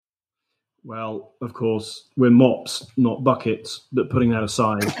Well, of course, we're mops, not buckets, but putting that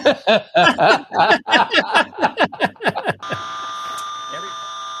aside.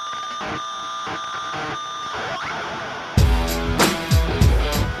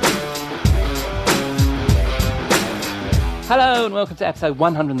 Hello and welcome to episode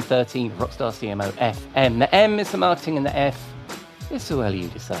 113 of Rockstar CMO FM. The M is for marketing and the F is for, well, you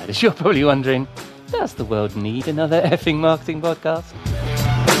decide. As you're probably wondering, does the world need another effing marketing podcast?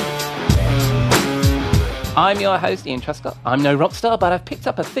 I'm your host, Ian Truscott. I'm no rock star, but I've picked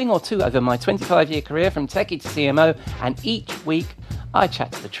up a thing or two over my 25-year career from techie to CMO, and each week I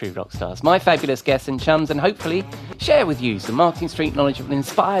chat to the true rock stars, my fabulous guests and chums, and hopefully share with you some marketing street knowledge that will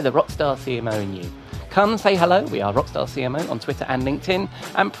inspire the Rockstar CMO in you. Come say hello. We are Rockstar CMO on Twitter and LinkedIn,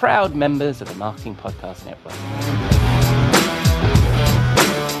 and proud members of the Marketing Podcast Network.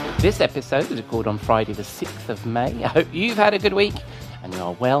 This episode was recorded on Friday the 6th of May. I hope you've had a good week and you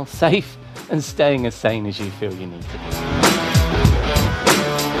are well, safe, and staying as sane as you feel you need to be.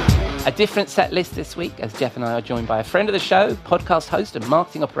 A different set list this week, as Jeff and I are joined by a friend of the show, podcast host and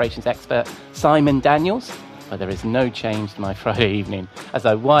marketing operations expert, Simon Daniels. But there is no change to my Friday evening as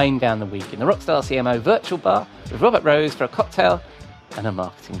I wind down the week in the Rockstar CMO virtual bar with Robert Rose for a cocktail and a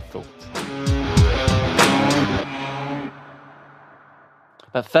marketing thought.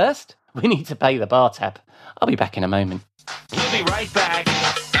 But first, we need to pay the bar tab. I'll be back in a moment. We'll be right back.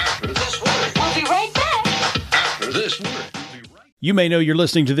 After this word. We'll be right back. After this word. You may know you're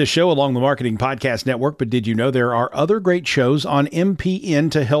listening to this show along the Marketing Podcast Network, but did you know there are other great shows on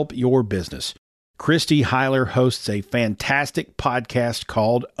MPN to help your business? Christy Heiler hosts a fantastic podcast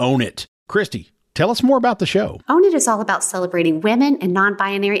called Own It. Christy, tell us more about the show. Own It is all about celebrating women and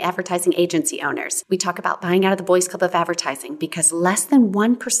non-binary advertising agency owners. We talk about buying out of the boys' club of advertising because less than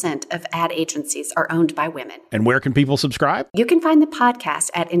 1% of ad agencies are owned by women. And where can people subscribe? You can find the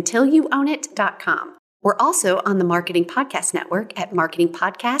podcast at untilyouownit.com. We're also on the Marketing Podcast Network at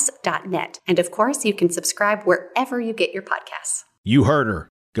marketingpodcast.net. And of course, you can subscribe wherever you get your podcasts. You heard her.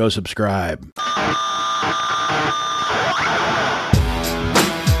 Go subscribe.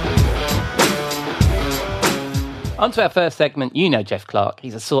 On to our first segment. You know Jeff Clark.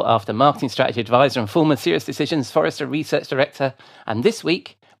 He's a sought-after marketing strategy advisor and former Serious Decisions Forrester Research Director. And this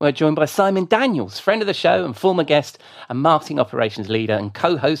week, we're joined by Simon Daniels, friend of the show and former guest and marketing operations leader and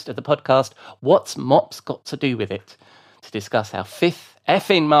co-host of the podcast, What's MOPS Got to Do With It? To discuss our fifth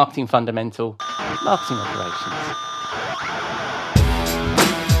effing marketing fundamental, marketing operations.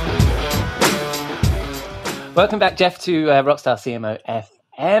 Welcome back, Jeff, to Rockstar CMO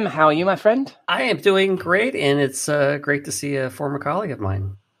FM. How are you, my friend? I am doing great, and it's great to see a former colleague of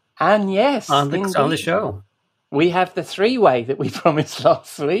mine. And yes, on the show. We have the three-way that we promised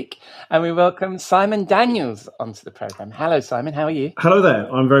last week, and we welcome Simon Daniels onto the program. Hello, Simon. How are you? Hello there.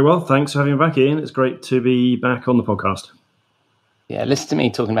 I'm very well. Thanks for having me back, Ian. It's great to be back on the podcast. Yeah, listen to me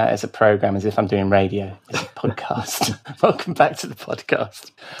talking about it as a program as if I'm doing radio. It's a podcast. Welcome back to the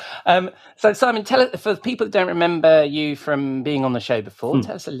podcast. So, Simon, tell us, for people that don't remember you from being on the show before,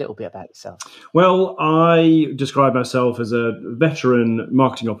 tell us a little bit about yourself. Well, I describe myself as a veteran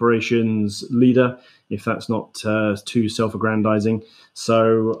marketing operations leader, if that's not too self-aggrandizing.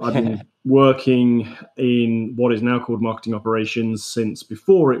 So I've been working in what is now called marketing operations since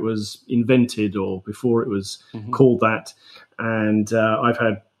before it was invented or before it was called that. And I've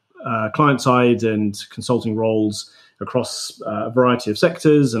had client-side and consulting roles across a variety of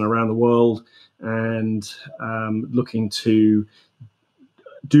sectors and around the world, and looking to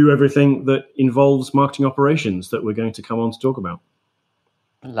do everything that involves marketing operations that we're going to come on to talk about.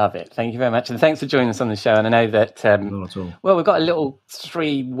 Love it. Thank you very much. And thanks for joining us on the show. And I know that, Not at all. Well, we've got a little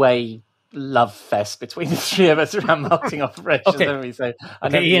three-way love fest between the three of us around marketing operations. Okay, haven't we? So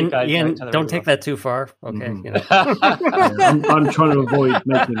Ian, don't take that too far. Okay. You know. I'm trying to avoid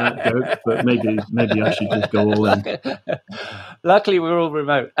making that joke, but maybe I should just go all in. Luckily, we're all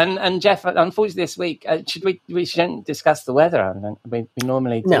remote. And Jeff, unfortunately, this week, we shouldn't discuss the weather. I mean, we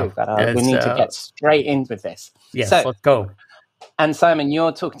normally do, No, but we need to get straight in with this. Yes, so, let's go. And Simon,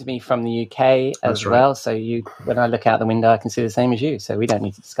 you're talking to me from the UK as well. So when I look out the window, I can see the same as you. So we don't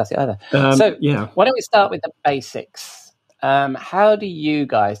need to discuss it either. Why don't we start with the basics? How do you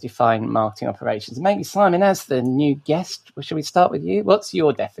guys define marketing operations? Maybe Simon, as the new guest, should we start with you? What's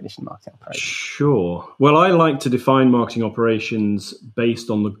your definition of marketing operations? Sure. Well, I like to define marketing operations based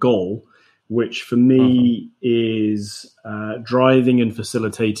on the goal, which for me is driving and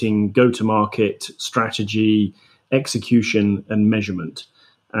facilitating go-to-market strategy, execution, and measurement.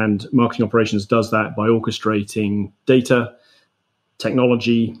 And marketing operations does that by orchestrating data,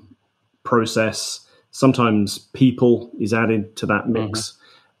 technology, process. Sometimes people is added to that mix.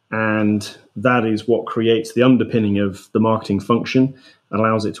 And that is what creates the underpinning of the marketing function,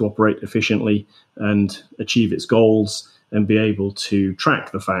 allows it to operate efficiently and achieve its goals and be able to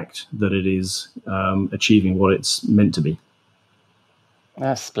track the fact that it is achieving what it's meant to be.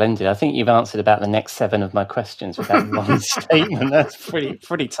 That's splendid. I think you've answered about the next 7 of my questions with that one statement. That's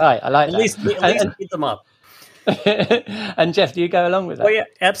pretty tight. I like At that. least keep them up. And Jeff, do you go along with that? Oh yeah,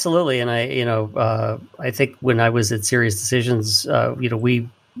 absolutely. And I think when I was at Serious Decisions, I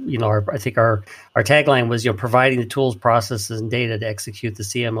think our tagline was, providing the tools, processes, and data to execute the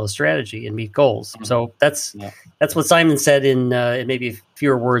CMO strategy and meet goals. Mm-hmm. So that's what Simon said in maybe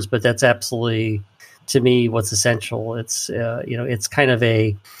fewer words, but that's absolutely, to me, what's essential. It's it's kind of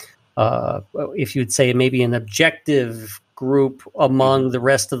a if you'd say maybe an objective group among the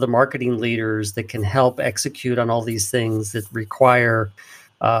rest of the marketing leaders that can help execute on all these things that require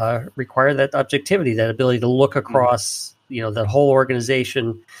that objectivity, that ability to look across that whole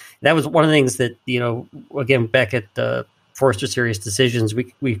organization. That was one of the things that again, back at the Forrester Serious Decisions,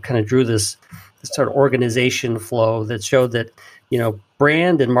 we kind of drew this sort of organization flow that showed that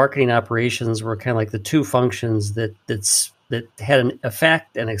brand and marketing operations were kind of like the two functions that had an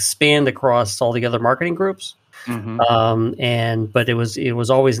effect and expand across all the other marketing groups. Mm-hmm. But it was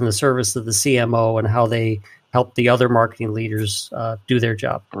always in the service of the CMO and how they help the other marketing leaders do their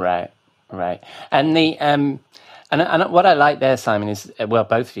job. Right. And the and what I like there, Simon, is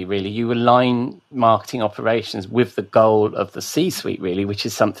both of you really, you align marketing operations with the goal of the C-suite, really, which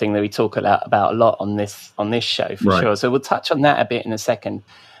is something that we talk about a lot on this show for sure. So we'll touch on that a bit in a second.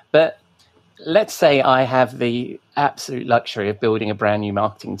 But let's say I have the absolute luxury of building a brand new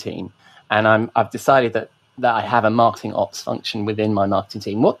marketing team, and I've decided that I have a marketing ops function within my marketing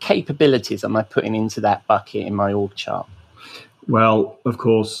team. What capabilities am I putting into that bucket in my org chart? Well, of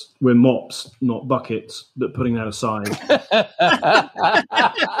course, we're MOPs, not buckets, but putting that aside.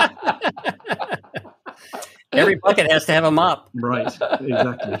 Every bucket has to have a mop. Right,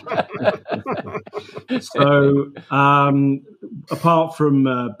 exactly. So, apart from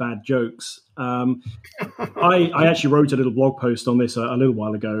bad jokes, I actually wrote a little blog post on this a little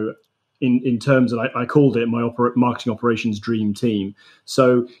while ago, in terms of, I called it my marketing operations dream team.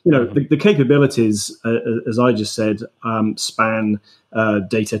 So, the capabilities, as I just said, span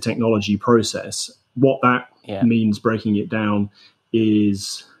data, technology, process. What that means, breaking it down,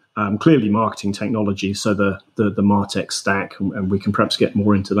 is clearly marketing technology. So the MarTech stack, and we can perhaps get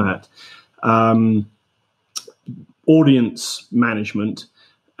more into that. Audience management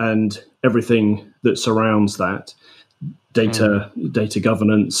and everything that surrounds that. Data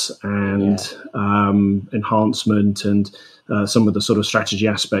governance and enhancement, and some of the sort of strategy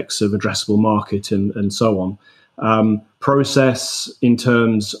aspects of addressable market and so on. Process in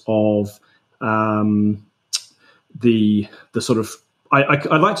terms of the sort of,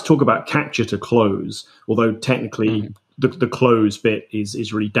 I like to talk about capture to close, although technically the close bit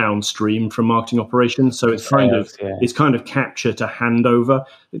is really downstream from marketing operations. So it's kind of capture to handover.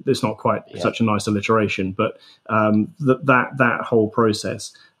 It's not quite such a nice alliteration, but that whole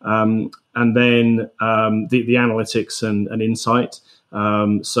process, and then the analytics and insight.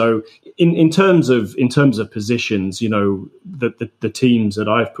 So in terms of positions, the teams that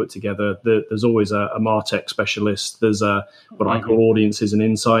I've put together, there's always a MarTech specialist. There's what I call audiences and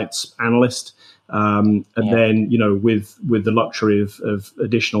insights analyst. Then, with the luxury of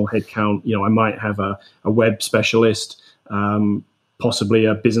additional headcount, I might have a web specialist, possibly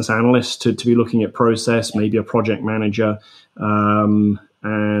a business analyst to be looking at process, maybe a project manager. Those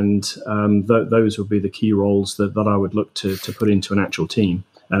would be the key roles that I would look to put into an actual team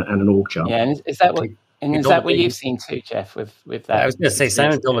and an org chart. Yeah, and is that what you've seen too, Jeff, with that? Yeah, I was going to say,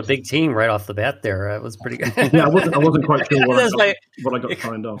 Simon built a big team right off the bat there. It was pretty good. Yeah, I wasn't quite sure what I got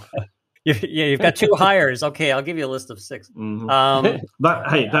signed off. You've got 2 hires. Okay, I'll give you a list of 6.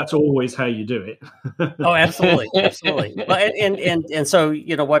 Mm-hmm. That's always how you do it. Oh, absolutely. Well, and so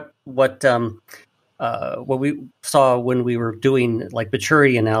what we saw when we were doing like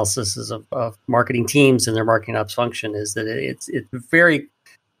maturity analysis of marketing teams and their marketing ops function is that it very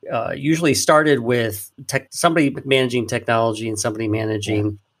usually started with somebody managing technology and somebody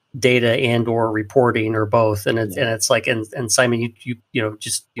managing data and or reporting, or both. And it's like, and Simon, you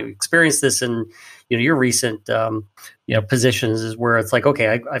experienced this in your recent positions, is where it's like, okay,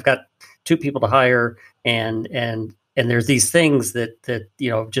 I've got 2 people to hire, and there's these things that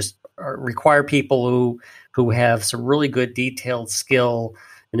just require people who have some really good detailed skill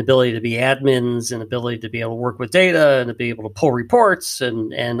and ability to be admins, and ability to be able to work with data, and to be able to pull reports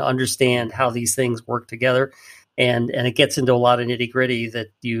and understand how these things work together. And it gets into a lot of nitty gritty that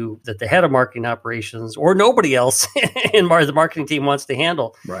the head of marketing operations or nobody else in the marketing team wants to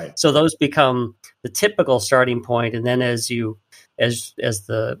handle. Right. So those become the typical starting point. And then as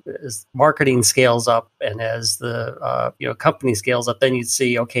marketing scales up and as the company scales up, then you'd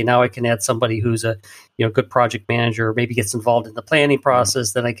see, okay, now I can add somebody who's a good project manager, or maybe gets involved in the planning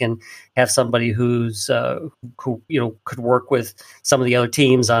process. Then I can have somebody who could work with some of the other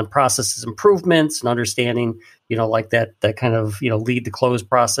teams on processes improvements and understanding, like that kind of lead to close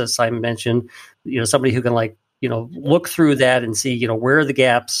process I mentioned. Somebody who can look through that and see, where are the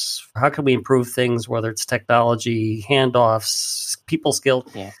gaps? How can we improve things, whether it's technology, handoffs, people skill.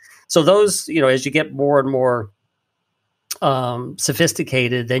 Yeah. So those, as you get more and more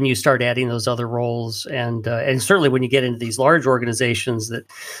sophisticated, then you start adding those other roles. And certainly when you get into these large organizations that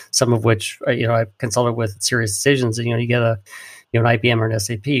some of which, I've consulted with at Serious Decisions, and, you get an IBM or an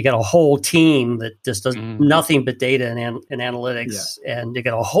SAP, you got a whole team that just does nothing but data and analytics, and you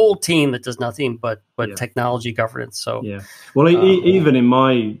got a whole team that does nothing but technology governance. So well, even in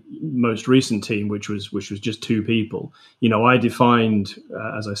my most recent team, which was just 2 people, I defined,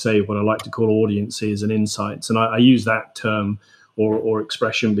 as I say, what I like to call audiences and insights, and I use that term or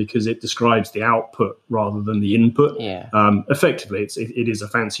expression because it describes the output rather than the input. Effectively, it is a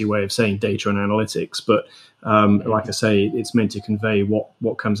fancy way of saying data and analytics, but like I say, it's meant to convey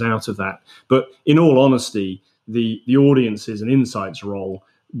what comes out of that. But in all honesty, the audiences and insights role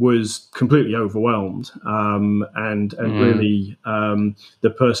was completely overwhelmed, and really the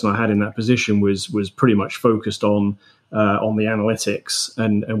person I had in that position was pretty much focused on the analytics,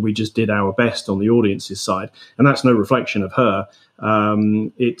 and we just did our best on the audiences side. And that's no reflection of her.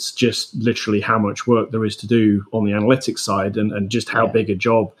 It's just literally how much work there is to do on the analytics side, and just how big a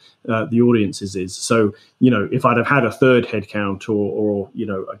job the audiences is. So, if I'd have had a third headcount or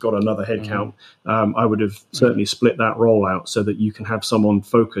I got another headcount, I would have certainly split that role out so that you can have someone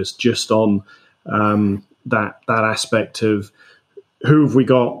focused just on that aspect of who have we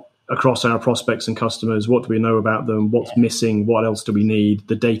got across our prospects and customers, what do we know about them, what's missing, what else do we need,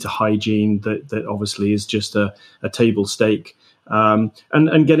 the data hygiene that obviously is just a table stake,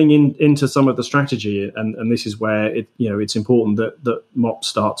 and getting into some of the strategy. And this is where it's important that MOPS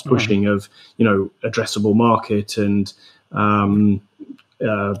starts pushing of addressable market and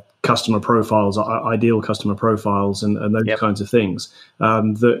customer profiles, ideal customer profiles, and those kinds of things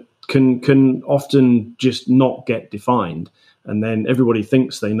that can often just not get defined. And then everybody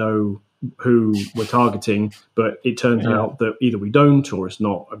thinks they know who we're targeting, but it turns out that either we don't, or it's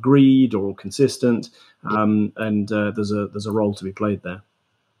not agreed or consistent, and there's a role to be played there.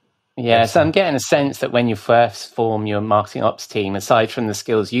 Yeah, so I'm getting a sense that when you first form your marketing ops team, aside from the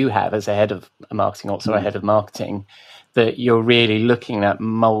skills you have as a head of marketing ops or a head of marketing, that you're really looking at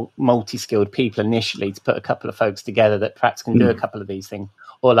multi-skilled people initially to put a couple of folks together that perhaps can do a couple of these things.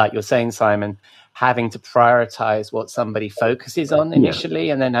 Or like you're saying, Simon, having to prioritize what somebody focuses on initially,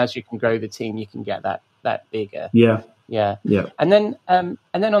 and then as you can grow the team, you can get that bigger. Yeah. And then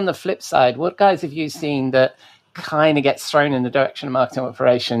on the flip side, what guys have you seen that kind of gets thrown in the direction of marketing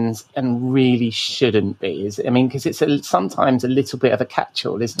operations and really shouldn't be? Because it's sometimes a little bit of a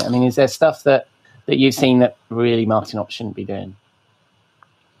catch-all, isn't it? Is there stuff that you've seen that really marketing ops shouldn't be doing?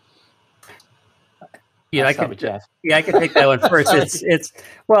 I can take that one first.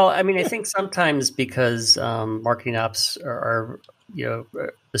 I think sometimes because marketing ops are the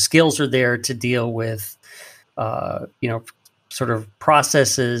skills are there to deal with, sort of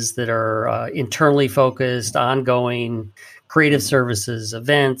processes that are internally focused, ongoing, creative services,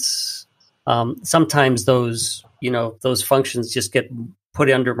 events. Sometimes those functions just get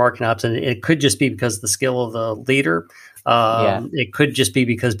put under marketing ops, and it could just be because of the skill of the leader. It could just be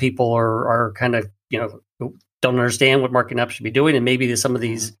because people are kind of, don't understand what marketing ops should be doing. And maybe some of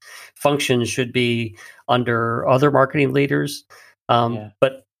these functions should be under other marketing leaders.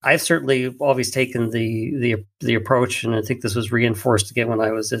 But I've certainly always taken the approach, and I think this was reinforced again when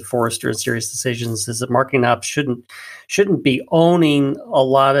I was at Forrester and Serious Decisions, is that marketing ops shouldn't be owning a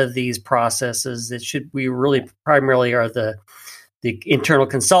lot of these processes. We really primarily are the internal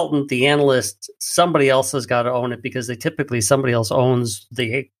consultant, the analyst. Somebody else has got to own it, because somebody else owns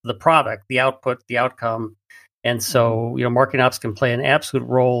the product, the output, the outcome. And so, marketing ops can play an absolute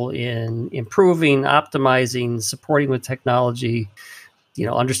role in improving, optimizing, supporting with technology,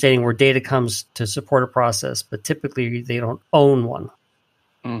 understanding where data comes to support a process, but typically they don't own one.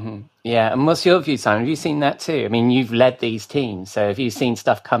 Mm-hmm. Yeah. And what's your view, Simon? Have you seen that too? You've led these teams. So have you seen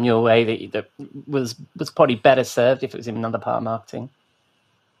stuff come your way that was probably better served if it was in another part of marketing?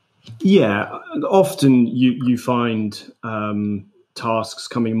 Yeah. Often you find tasks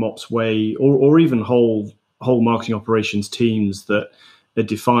coming MOPS way, or even whole whole marketing operations teams that are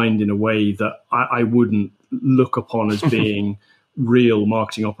defined in a way that I wouldn't look upon as being real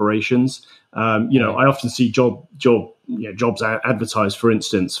marketing operations. I often see jobs advertised, for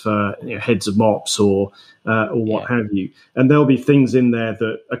instance, for heads of MOps or what have you, and there'll be things in there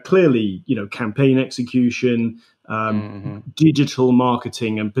that are clearly campaign execution, digital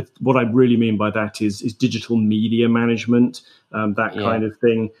marketing, and what I really mean by that is digital media management, that kind of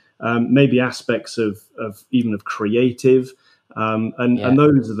thing. Maybe aspects of creative. And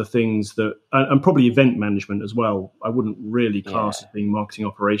those are the things that, and probably event management as well. I wouldn't really class as being marketing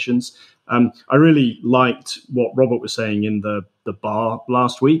operations. I really liked what Robert was saying in the bar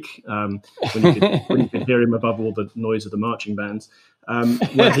last week, when you could hear him above all the noise of the marching bands,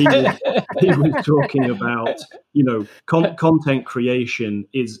 where he was talking about, content creation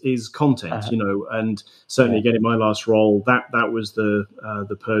is content, and certainly again in my last role, that was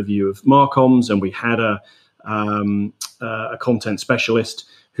the purview of Marcoms, and we had a content specialist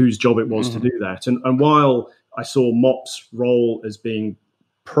whose job it was to do that. And while I saw MOPS' role as being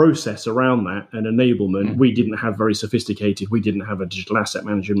process around that and enablement, we didn't have very sophisticated. We didn't have a digital asset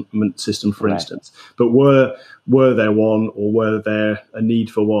management system, for instance. But were there one, or were there a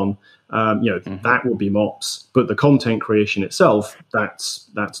need for one? That would be MOPS. But the content creation itself, that's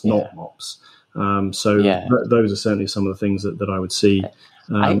not MOPS. Those are certainly some of the things that I would see.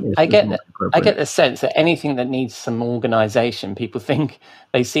 I get the sense that anything that needs some organization, people think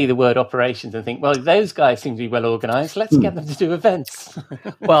they see the word operations and think, well, those guys seem to be well organized. Let's get them to do events.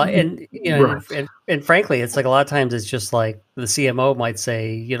 Well, and and frankly, it's like a lot of times it's just like the CMO might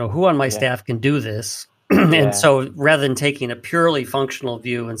say, who on my staff can do this? And so rather than taking a purely functional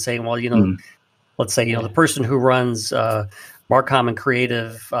view and saying, well, let's say, the person who runs Marcom and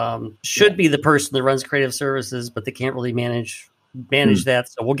creative should be the person that runs creative services, but they can't really manage that,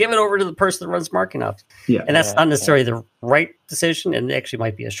 so we'll give it over to the person that runs marketing ops. And that's not necessarily the right decision, and it actually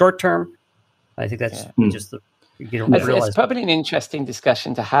might be a short term. I think that's just it's probably an interesting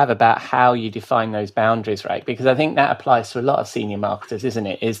discussion to have about how you define those boundaries, right? Because I think that applies to a lot of senior marketers, isn't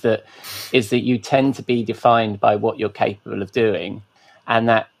it? Is that you tend to be defined by what you're capable of doing. And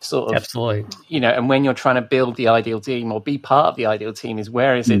that sort of, absolutely, and when you're trying to build the ideal team or be part of the ideal team, is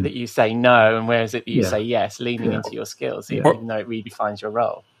where is it that you say no and where is it that you say yes, leaning into your skills, even though it redefines your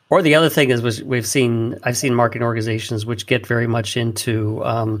role. Or the other thing is, I've seen marketing organizations which get very much into,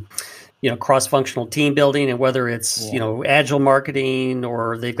 cross-functional team building, and whether it's, agile marketing,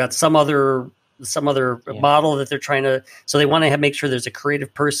 or they've got some other model that they're trying to, so they want to make sure there's a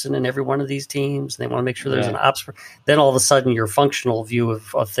creative person in every one of these teams, and they want to make sure there's an ops. Then all of a sudden your functional view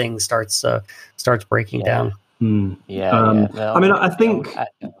of things starts breaking down. I think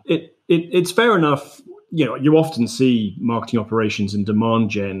it's fair enough. You often see marketing operations and demand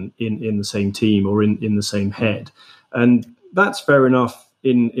gen in the same team or in the same head, and that's fair enough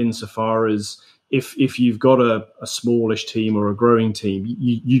insofar as if you've got a smallish team or a growing team,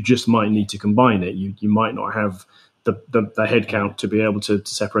 you just might need to combine it. You might not have the headcount to be able to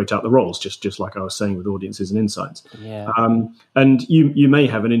separate out the roles, just like I was saying with audiences and insights. And you may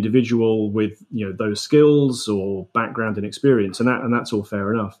have an individual with those skills or background and experience, and that's all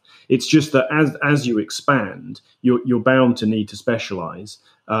fair enough. It's just that as you expand, you're bound to need to specialize.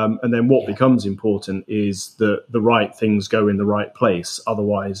 And then what becomes important is the right things go in the right place.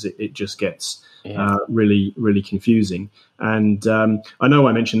 Otherwise, it just gets really, really confusing. And I know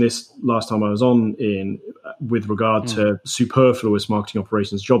I mentioned this last time I was on with regard to superfluous marketing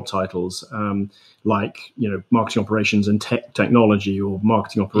operations job titles, like marketing operations and technology, or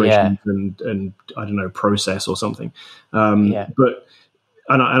marketing operations and I don't know, process or something. But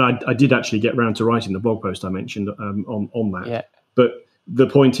I did actually get round to writing the blog post I mentioned on that. But the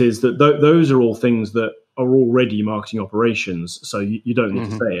point is that those are all things that are already marketing operations, so you don't need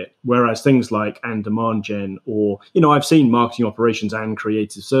to say it. Whereas things like and demand gen, or I've seen marketing operations and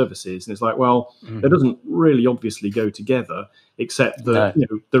creative services, and it's like, well, that doesn't really obviously go together, except that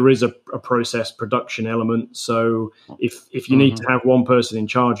there is a process production element. So if you need to have one person in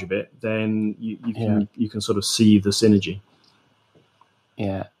charge of it, then you can sort of see the synergy.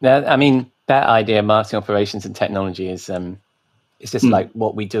 Yeah, I mean, that idea of marketing operations and technology is it's just like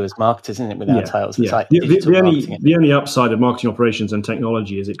what we do as marketers, isn't it, with our titles? It's like the only upside of marketing operations and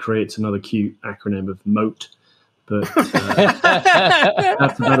technology is it creates another cute acronym of MOAT. But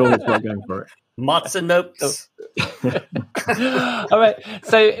that's about all it's got going for it. Mots and notes. All right.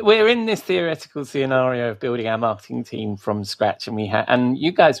 So we're in this theoretical scenario of building our marketing team from scratch, and and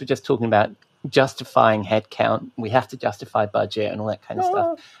you guys were just talking about justifying headcount. We have to justify budget and all that kind of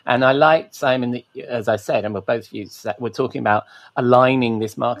stuff. And I like, Simon, that, as I said, and we're both of you, we're talking about aligning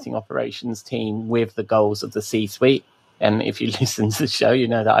this marketing operations team with the goals of the C-suite. And if you listen to the show, you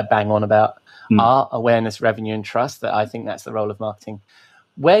know that I bang on about art, awareness, revenue, and trust, that I think that's the role of marketing.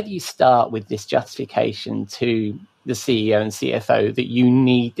 Where do you start with this justification to the CEO and CFO that you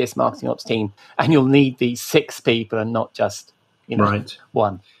need this marketing ops team and you'll need these 6 people and not just,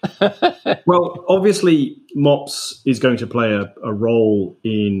 one? Well, obviously, MOPS is going to play a role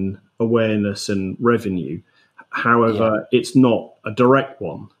in awareness and revenue. However, it's not a direct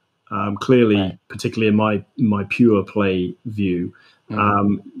one. Clearly, particularly in my pure play view,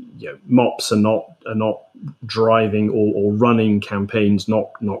 MOPS are not driving or running campaigns,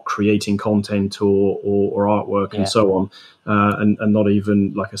 not creating content or artwork and so on, and not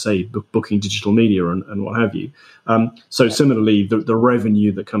even, like I say, booking digital media and what have you. So similarly, the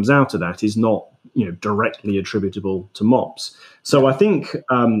revenue that comes out of that is not directly attributable to MOPS. So I think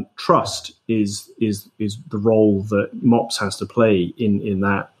trust is the role that MOPS has to play in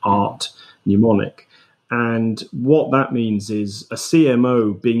that art mnemonic. And what that means is a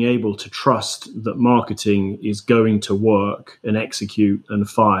CMO being able to trust that marketing is going to work and execute and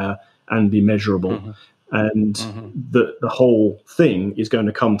fire and be measurable. And the whole thing is going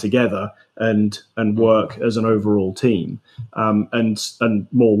to come together and work as an overall team. And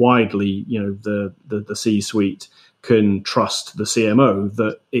more widely, the C-suite can trust the CMO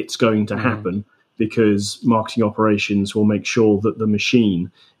that it's going to happen, because marketing operations will make sure that the machine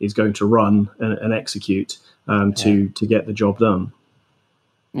is going to run and execute to get the job done.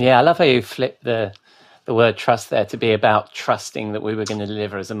 Yeah, I love how you flip the word trust there to be about trusting that we were going to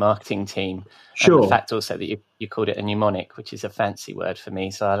deliver as a marketing team. Sure. And the fact also that you called it a mnemonic, which is a fancy word for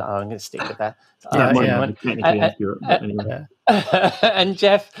me, so I'm going to stick with that. Technically accurate, but anyway. And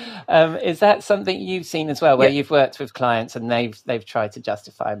Jeff, is that something you've seen as well, where you've worked with clients and they've tried to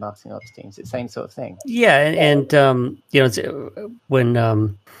justify marketing ops teams? It's the same sort of thing. Yeah, and it's,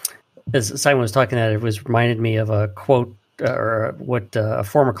 when as Simon was talking, that it was reminded me of a quote or what a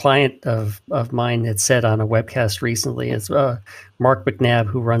former client of mine had said on a webcast recently. It's Mark McNabb,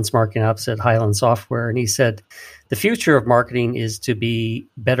 who runs marketing ops at Highland Software, and he said, "The future of marketing is to be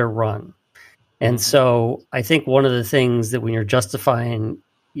better run." And so I think one of the things that when you're justifying,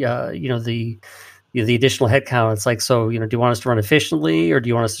 the additional headcount, it's like, so, do you want us to run efficiently, or do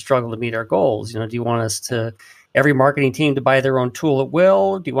you want us to struggle to meet our goals? Do you want us to, every marketing team to buy their own tool at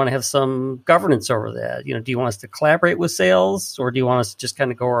will? Do you want to have some governance over that? Do you want us to collaborate with sales, or do you want us to just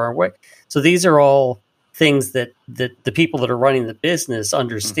kind of go our way? So these are all things that the people that are running the business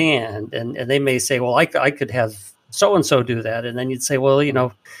understand. And they may say, well, I could have so-and-so do that. And then you'd say, well,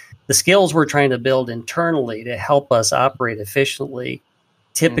 the skills we're trying to build internally to help us operate efficiently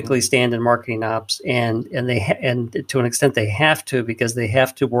typically stand in marketing ops, and to an extent they have to, because they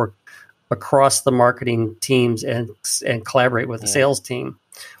have to work across the marketing teams and collaborate with the sales team,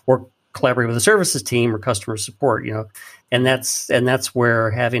 or collaborate with the services team or customer support. And that's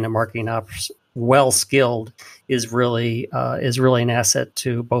where having a marketing ops well skilled is really an asset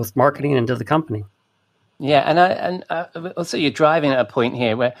to both marketing and to the company. Yeah, and also you're driving at a point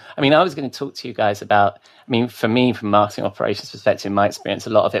here where, I was going to talk to you guys about, for me, from a marketing operations perspective, in my experience, a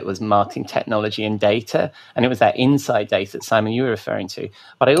lot of it was marketing technology and data, and it was that inside data that, Simon, you were referring to.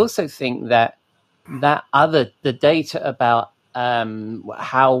 But I also think that the data about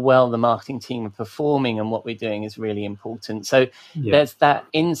how well the marketing team are performing and what we're doing is really important. So there's that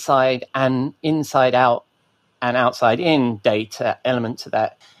inside out and outside in data element to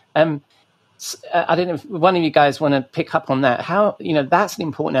that. I don't know if one of you guys want to pick up on that. How, that's an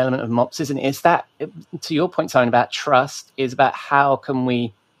important element of MOPS, isn't it? Is that, to your point, Simon, about trust, is about how can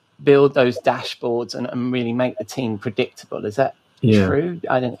we build those dashboards and really make the team predictable? Is that true?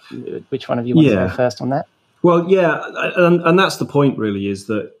 I don't know which one of you wants to go first on that. Well, and that's the point, really, is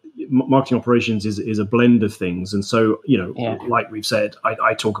that marketing operations is a blend of things. And so, like we've said,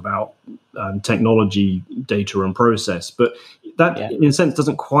 I talk about technology, data, and process, but that, in a sense,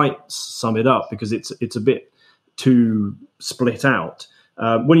 doesn't quite sum it up, because it's a bit too split out.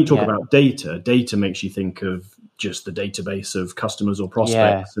 When you talk about data makes you think of just the database of customers or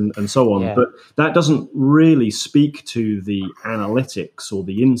prospects and so on. But that doesn't really speak to the analytics or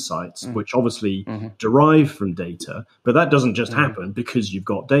the insights, which obviously derive from data. But that doesn't just happen because you've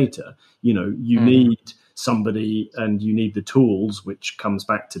got data. You need somebody, and you need the tools, which comes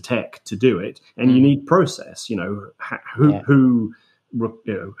back to tech, to do it. And you need process, who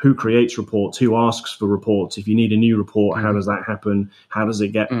who creates reports, who asks for reports. If you need a new report, how does that happen? How does it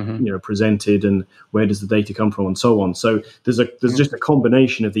get presented, and where does the data come from, and so on. So there's just a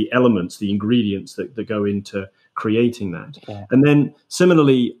combination of the elements, the ingredients that go into creating that. Yeah. And then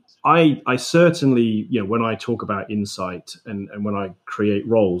similarly, I certainly, when I talk about insight and when I create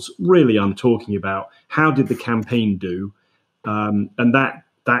roles, really I'm talking about how did the campaign do, and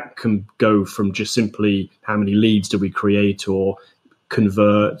that can go from just simply how many leads did we create or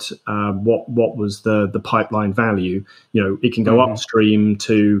convert, what was the pipeline value. It can go upstream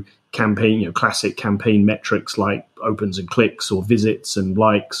to campaign, classic campaign metrics like opens and clicks or visits and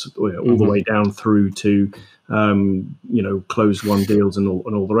likes, all the way down through to closed won deals and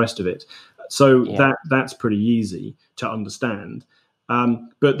all the rest of it. So that's pretty easy to understand.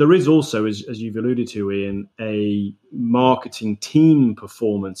 But there is also, as you've alluded to, Ian, a marketing team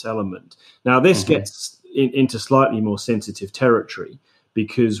performance element. Now, this gets into slightly more sensitive territory,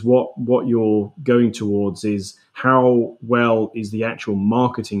 because what you're going towards is how well is the actual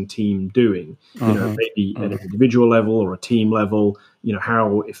marketing team doing, maybe at an individual level or a team level,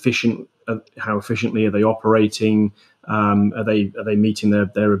 how efficiently are they operating? Are they meeting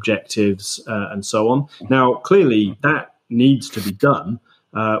their objectives, and so on? Now, clearly that needs to be done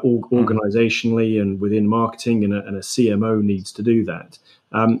organizationally and within marketing, and a CMO needs to do that.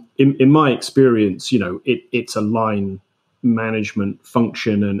 In my experience, it's a line management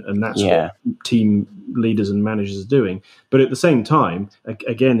function, and that's what team leaders and managers are doing. But at the same time,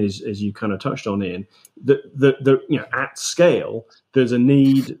 again, as you kind of touched on, Ian, at scale, there's a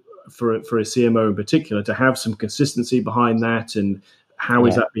need for a CMO in particular to have some consistency behind that, and how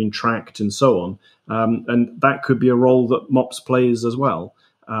is that being tracked, and so on. And that could be a role that MOPS plays as well,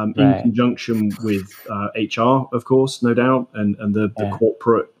 in conjunction with HR, of course, no doubt, and the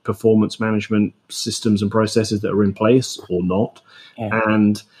corporate performance management systems and processes that are in place or not,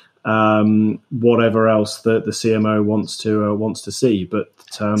 and whatever else the CMO wants to see. But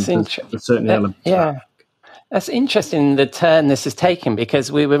there's certain elements. That's interesting, the turn this has taken,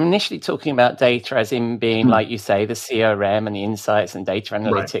 because we were initially talking about data as in being, like you say, the CRM and the insights and data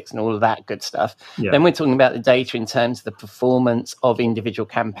analytics and all of that good stuff. Yeah. Then we're talking about the data in terms of the performance of individual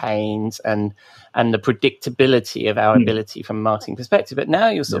campaigns and the predictability of our ability from a marketing perspective. But now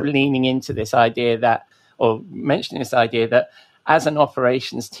you're sort of leaning into this idea that, or mentioning this idea that as an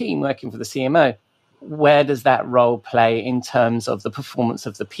operations team working for the CMO, where does that role play in terms of the performance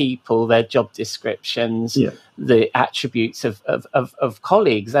of the people, their job descriptions, the attributes of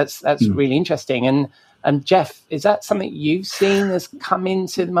colleagues? That's really interesting. And Jeff, is that something you've seen as come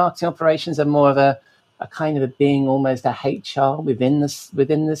into the marketing operations, and more of a kind of being almost a HR within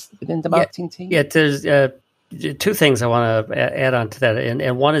the marketing team? Yeah, there's two things I want to add on to that,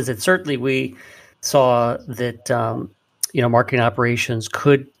 and one is that certainly we saw that marketing operations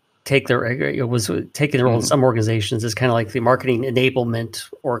could take was taking their role in some organizations as kind of like the marketing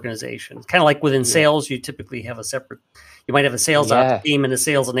enablement organization. Kind of like within sales, you typically have you might have a sales ops team and a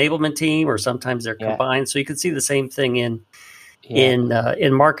sales enablement team, or sometimes they're combined. So you can see the same thing in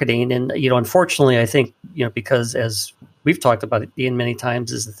marketing. And, unfortunately, I think, because as we've talked about it, Ian, many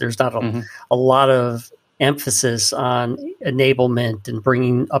times, is that there's not a lot of emphasis on enablement and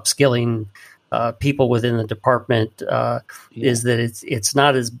bringing upskilling people within the department, is that it's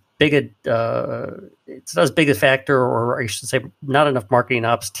not as big a factor, or I should say, not enough marketing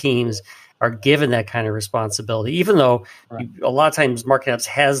ops teams are given that kind of responsibility. Even though a lot of times marketing ops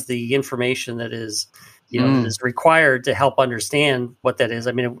has the information that is, that is required to help understand what that is.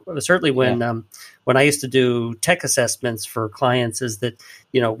 I mean, certainly when I used to do tech assessments for clients, is that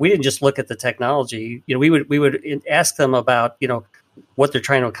we didn't just look at the technology. We would ask them about what they're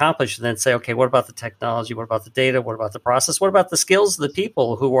trying to accomplish, and then say, okay, what about the technology? What about the data? What about the process? What about the skills of the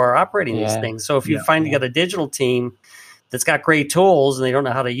people who are operating these things? So if you find you got a digital team that's got great tools and they don't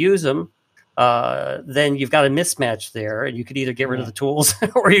know how to use them, then you've got a mismatch there, and you could either get rid of the tools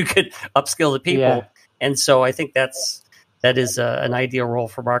or you could upskill the people. Yeah. And so I think that is an ideal role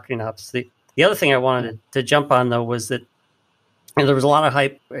for marketing ops. The other thing I wanted to jump on, though, was that there was a lot of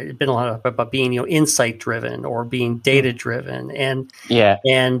hype, been a lot of hype about being, insight driven or being data driven. And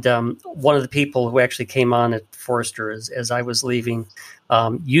one of the people who actually came on at Forrester as I was leaving,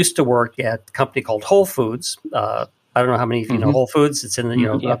 used to work at a company called Whole Foods. I don't know how many of you know Whole Foods. It's in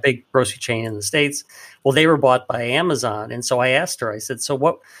the, a big grocery chain in the States. Well, they were bought by Amazon. And so I asked her, I said, so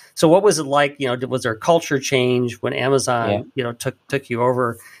what was it like, was there a culture change when Amazon, took you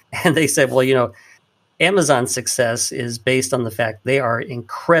over? And they said, well, Amazon's success is based on the fact they are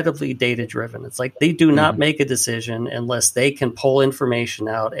incredibly data driven. It's like they do not make a decision unless they can pull information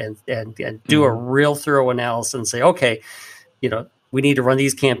out and do a real thorough analysis and say, okay, we need to run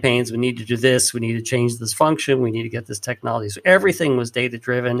these campaigns. We need to do this. We need to change this function. We need to get this technology. So everything was data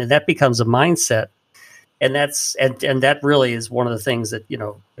driven, and that becomes a mindset. And that really is one of the things that,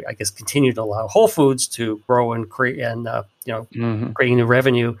 I guess continue to allow Whole Foods to grow and create and, creating new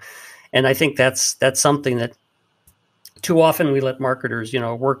revenue. And I think that's something that too often we let marketers,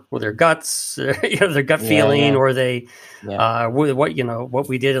 work with their guts, their gut feeling, or they, what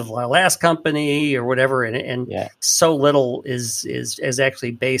we did at the last company or whatever. And so little is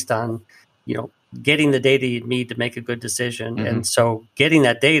actually based on, getting the data you need to make a good decision. Mm-hmm. And so getting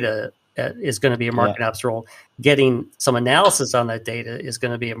that data is going to be a marketing ops role. Getting some analysis on that data is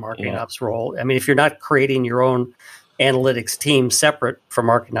going to be a marketing ops role. I mean, if you're not creating your own analytics team separate from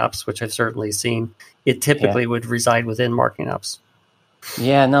marketing ops, which I've certainly seen, it typically would reside within marketing ops.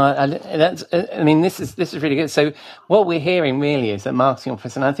 Yeah, no, this is really good. So what we're hearing really is that marketing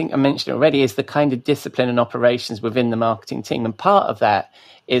ops, and I think I mentioned it already, is the kind of discipline and operations within the marketing team. And part of that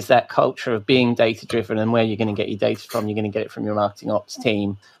is that culture of being data driven, and where you're going to get your data from. You're going to get it from your marketing ops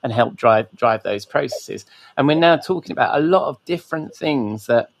team and help drive those processes. And we're now talking about a lot of different things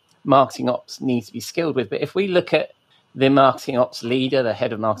that marketing ops needs to be skilled with. But if we look at the marketing ops leader, the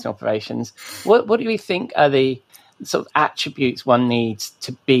head of marketing operations, what do we think are the sort of attributes one needs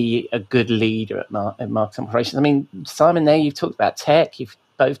to be a good leader at marketing operations? I mean, Simon, there you've talked about tech, you've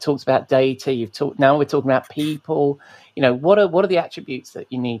both talked about data, now we're talking about people. What are the attributes that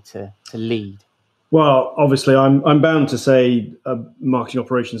you need to lead? Well, obviously, I'm bound to say a marketing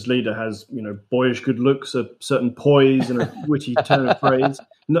operations leader has, boyish good looks, a certain poise, and a witty turn of phrase.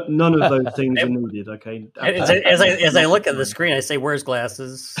 None of those things are needed. Okay. As I look at the screen, I say, "Where's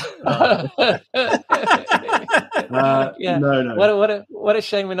glasses?" No. What a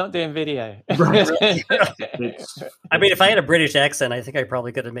shame we're not doing video. Right. I mean, if I had a British accent, I think I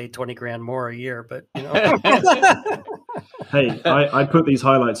probably could have made $20,000 more a year. But Hey, I put these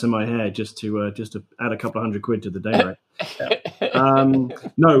highlights in my hair just to add a couple of £100 to the day rate.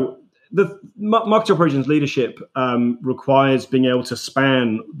 No, the marketing operations leadership requires being able to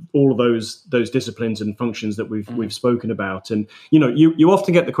span all of those disciplines and functions that we've spoken about. And you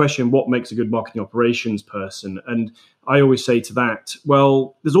often get the question, what makes a good marketing operations person? And I always say to that,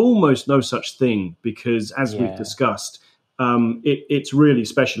 well, there's almost no such thing, because as we've discussed, it's really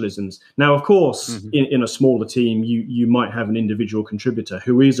specialisms. Now, of course, in a smaller team, you might have an individual contributor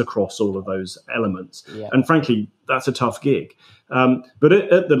who is across all of those elements. Yeah. And frankly, that's a tough gig. But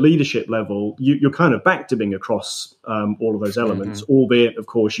at the leadership level, you're kind of back to being across all of those elements, albeit, of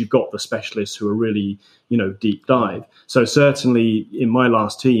course, you've got the specialists who are really, deep dive. So certainly in my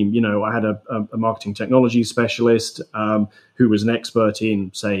last team, I had a marketing technology specialist who was an expert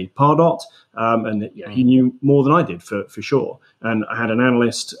in, say, Pardot, and he knew more than I did for sure. And I had an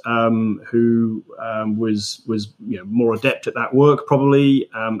analyst who was more adept at that work probably,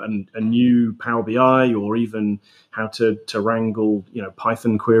 and knew Power BI or even how to wrangle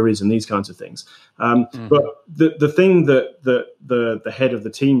Python queries and these kinds of things. But the thing that the head of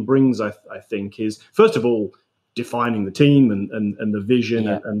the team brings, I think, is first of all defining the team and the vision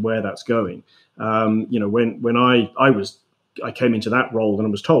and where that's going. When I came into that role and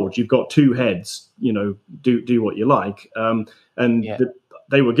I was told, you've got two heads, do what you like.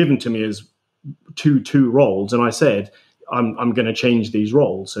 They were given to me as two roles. And I said, I'm going to change these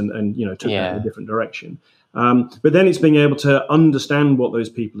roles and took that in a different direction. But then it's being able to understand what those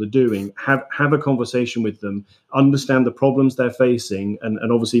people are doing, have a conversation with them, understand the problems they're facing, and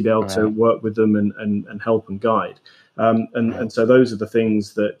obviously be able to work with them and help and guide. And so those are the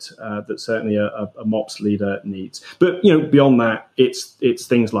things that certainly a MOPS leader needs. But beyond that, it's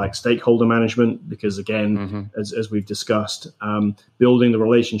things like stakeholder management, because again, as we've discussed, building the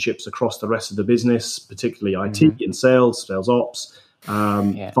relationships across the rest of the business, particularly IT and sales ops,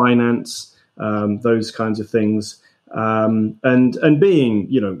 finance. Those kinds of things, and being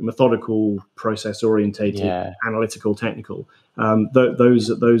methodical, process orientated, analytical, technical. All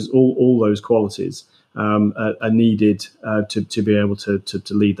those qualities are needed to be able to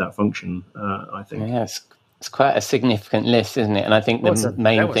lead that function. I think. Yes. It's quite a significant list, isn't it? And I think the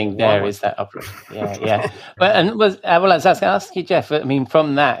main thing there is that But I was going to ask you, Jeff. I mean,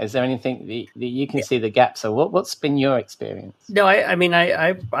 from that, is there anything that you can see the gaps? Or what's been your experience? No,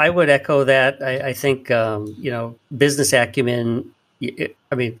 I would echo that. I think business acumen.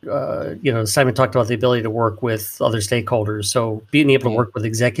 Simon talked about the ability to work with other stakeholders. So being able to work with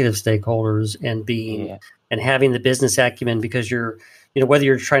executive stakeholders and having the business acumen, because you're whether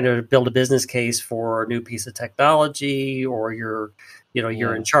you're trying to build a business case for a new piece of technology or you're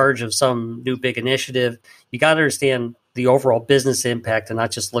in charge of some new big initiative, you got to understand the overall business impact and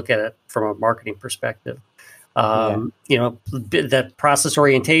not just look at it from a marketing perspective. That process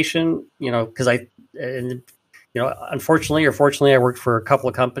orientation, because unfortunately or fortunately, I worked for a couple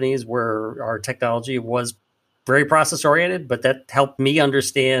of companies where our technology was very process oriented, but that helped me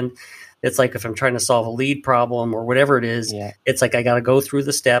understand. It's like if I'm trying to solve a lead problem or whatever it is, it's like I got to go through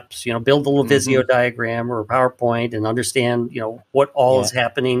the steps, build a little Visio diagram or a PowerPoint and understand, what all is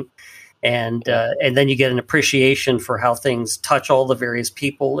happening. And then you get an appreciation for how things touch all the various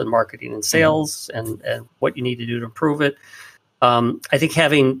people in marketing and sales and what you need to do to improve it. I think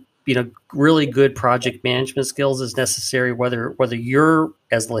having really good project management skills is necessary, whether you're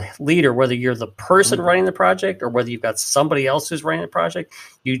as the leader, whether you're the person running the project or whether you've got somebody else who's running the project.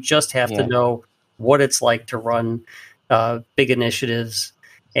 You just have to know what it's like to run big initiatives.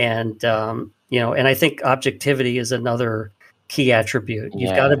 And I think objectivity is another key attribute.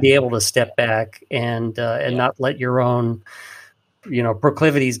 You've got to be able to step back and not let your own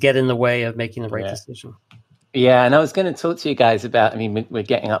proclivities get in the way of making the right decision. Yeah, and I was going to talk to you guys about. I mean, we're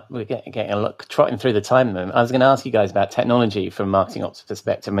getting a lot, trotting through the time moment. I was going to ask you guys about technology from marketing ops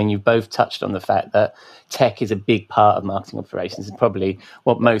perspective. I mean, you've both touched on the fact that tech is a big part of marketing operations and probably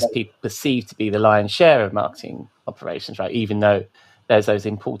what most people perceive to be the lion's share of marketing operations, right? Even though there's those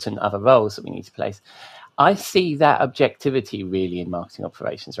important other roles that we need to place. I see that objectivity really in marketing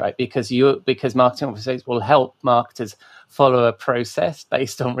operations, right? Because marketing operations will help marketers follow a process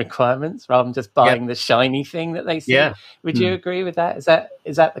based on requirements rather than just buying the shiny thing that they see. Yeah. Would you agree with that? Is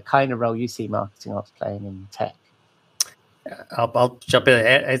that the kind of role you see marketing ops playing in tech? I'll jump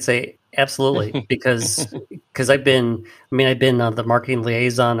in. I'd say absolutely because I've been on the marketing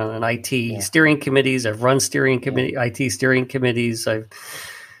liaison on an IT steering committees. I've run IT steering committees. I've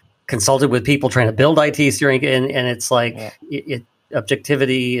consulted with people trying to build IT steering, and it's like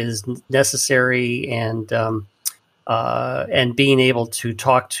objectivity is necessary, and being able to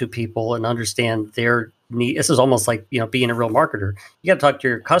talk to people and understand their need. This is almost like being a real marketer. You got to talk to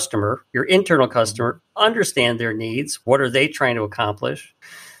your customer, your internal customer, understand their needs. What are they trying to accomplish?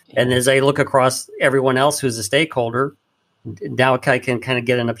 And as I look across everyone else who's a stakeholder, now I can kind of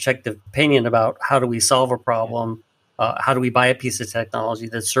get an objective opinion about how do we solve a problem. How do we buy a piece of technology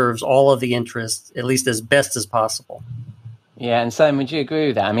that serves all of the interests, at least as best as possible? Yeah, and Sam, would you agree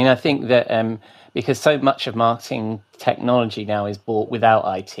with that? I mean, I think that because so much of marketing technology now is bought without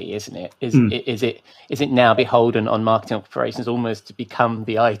IT, isn't it? Is it now beholden on marketing operations almost to become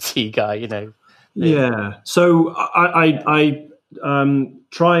the IT guy? Yeah. So I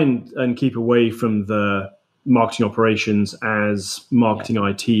try and keep away from the marketing operations as marketing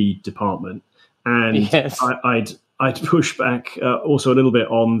IT department, and I'd push back also a little bit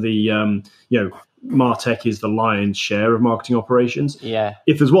on the, MarTech is the lion's share of marketing operations. Yeah.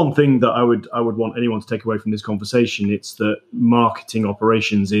 If there's one thing that I would want anyone to take away from this conversation, it's that marketing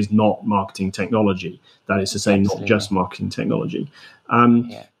operations is not marketing technology. That is to say, not just marketing technology.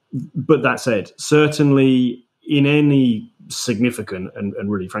 But that said, certainly in any significant and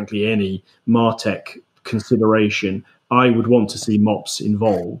really, frankly, any MarTech consideration, I would want to see MOPS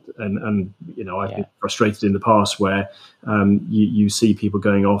involved, and I've been frustrated in the past where you see people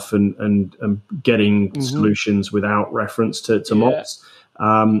going off and getting solutions without reference to MOPS,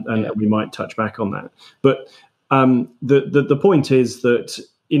 and we might touch back on that. But the point is that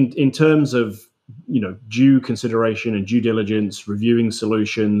in terms of due consideration and due diligence, reviewing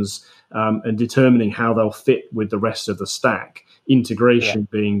solutions and determining how they'll fit with the rest of the stack. Integration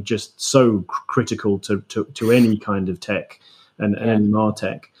being just so critical to any kind of tech and any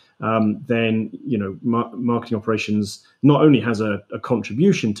MarTech, then marketing operations not only has a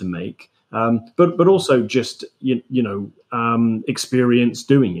contribution to make, but also just experience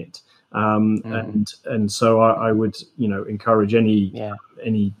doing it, and so I would encourage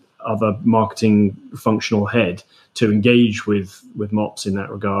any other marketing functional head to engage with MOPS in that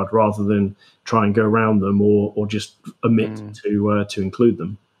regard, rather than try and go around them or just omit to include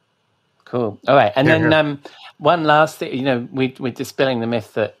them. Cool. All right, and then one last thing. We're dispelling the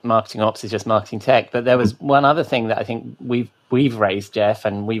myth that marketing ops is just marketing tech, but there was one other thing that I think we've raised, Jeff,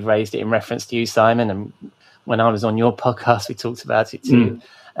 and we've raised it in reference to you, Simon, and when I was on your podcast, we talked about it too.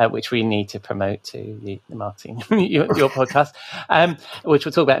 Which we need to promote to the marketing, your podcast, which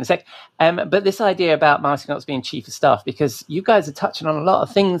we'll talk about in a sec. But this idea about marketing ops being chief of staff, because you guys are touching on a lot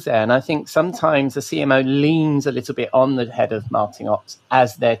of things there. And I think sometimes the CMO leans a little bit on the head of marketing ops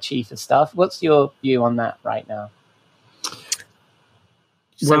as their chief of staff. What's your view on that right now?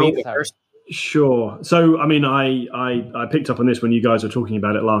 Well, Sure. So, I mean, I picked up on this when you guys were talking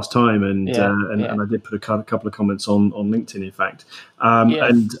about it last time, and I did put a couple of comments on LinkedIn, in fact.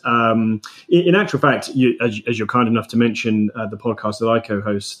 And in actual fact, as you're kind enough to mention the podcast that I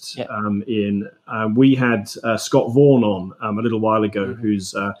co-host we had Scott Vaughan on a little while ago,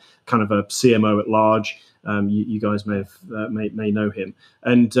 who's kind of a CMO at large. You guys may know him,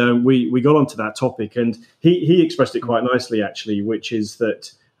 and we got onto that topic, and he expressed it quite nicely, actually, which is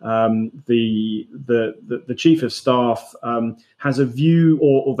that. The chief of staff has a view,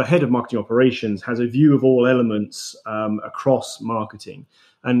 or the head of marketing operations has a view of all elements across marketing,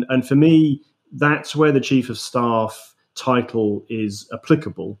 and for me, that's where the chief of staff title is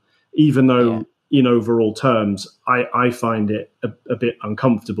applicable, even though in overall terms, I find it a bit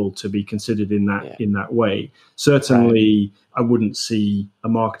uncomfortable to be considered in that way. Certainly, I wouldn't see a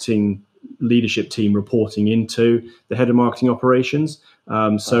marketing leadership team reporting into the head of marketing operations.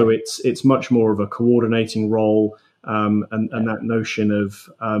 So it's much more of a coordinating role, and that notion of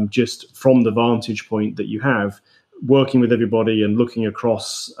just from the vantage point that you have, working with everybody and looking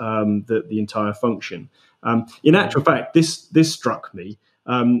across the entire function. In actual fact, this struck me.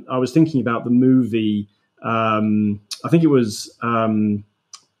 I was thinking about the movie. I think it was not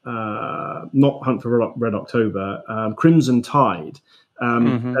Hunt for Red October, Crimson Tide.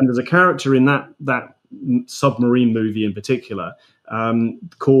 And there's a character in that submarine movie in particular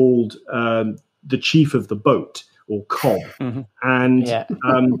called the chief of the boat, or Cobb, and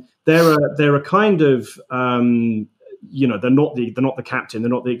they're a kind of they're not the captain, they're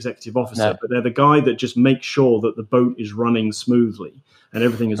not the executive officer, but they're the guy that just makes sure that the boat is running smoothly and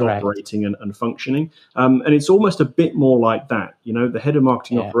everything is operating and functioning. And it's almost a bit more like that. The head of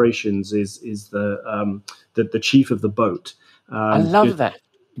marketing operations is the chief of the boat. I love that.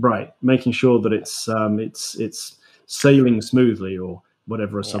 Right, making sure that it's sailing smoothly, or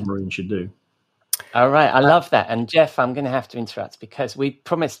whatever a submarine should do. All right, I love that. And Jeff, I'm going to have to interrupt because we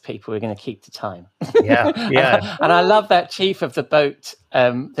promised people we're going to keep to time. Yeah. And I love that chief of the boat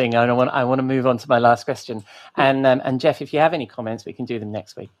thing. I want to move on to my last question. And Jeff, if you have any comments, we can do them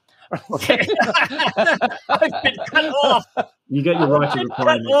next week. Okay. I've been cut off. You get your right to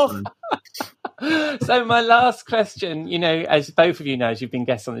reply next time. So my last question, as both of you know, as you've been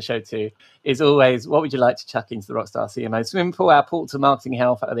guests on the show too, is always, what would you like to chuck into the Rockstar CMO swimming pool? Our portal to marketing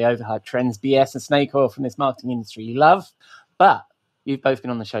health out of the overhyped trends, BS and snake oil from this marketing industry you love. But you've both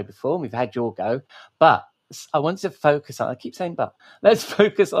been on the show before, and we've had your go. But I want to focus on, I keep saying but, let's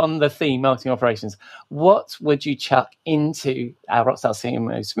focus on the theme, marketing operations. What would you chuck into our Rockstar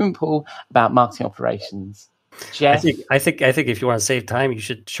CMO swimming pool about marketing operations? Jeff? I think if you want to save time, you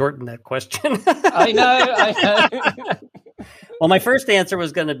should shorten that question. I know. Well, my first answer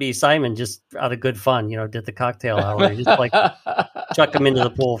was going to be Simon, just out of good fun, did the cocktail hour, just like chuck him into the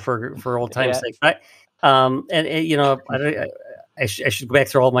pool for old time's sake. I should go back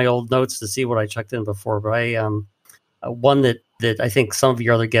through all my old notes to see what I chucked in before, but one that I think some of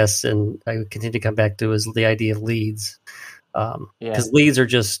your other guests and I continue to come back to is the idea of leads. Because leads are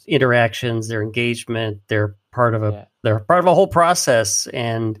just interactions, they're engagement, they're part of a whole process,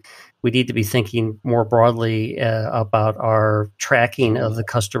 and we need to be thinking more broadly about our tracking of the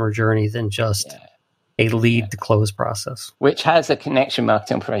customer journey than just a lead to close process. Which has a connection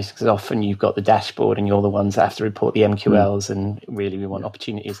marketing operation, because often you've got the dashboard and you're the ones that have to report the MQLs, and really we want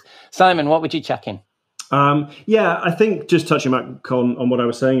opportunities. Simon, what would you chuck in? I think just touching back on what I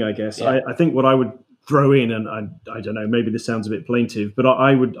was saying, I guess, I think what I would throw in, and I don't know, maybe this sounds a bit plaintive, but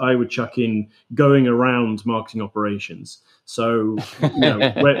I would chuck in going around marketing operations. So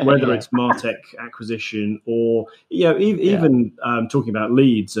whether it's MarTech acquisition or even talking about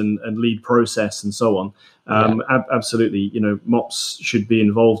leads and lead process and so on, absolutely, MOPS should be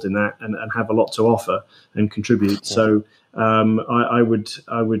involved in that and have a lot to offer and contribute. So I would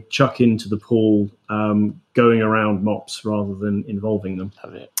chuck into the pool going around MOPS rather than involving them.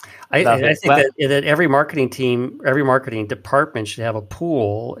 I think that every marketing team, every marketing department should have a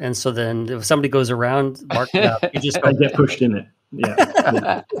pool, and so then if somebody goes around marketing up, you just get pushed in it.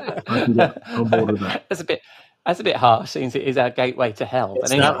 I can get on board with that. That's a bit harsh, since it is our gateway to hell.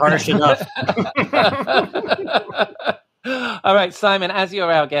 It's not harsh enough. All right, Simon, as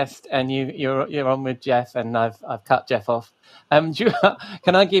you're our guest and you're on with Jeff, and I've cut Jeff off.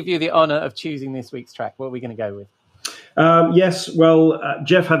 Can I give you the honor of choosing this week's track? What are we going to go with? Yes, well,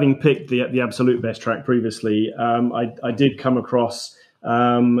 Jeff having picked the absolute best track previously, I did come across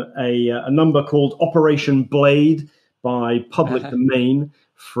a number called Operation Blade by Public Domain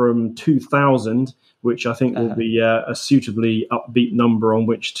from 2000, which I think will be a suitably upbeat number on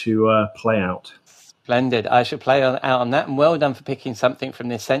which to play out. Splendid. I shall play out on that. And well done for picking something from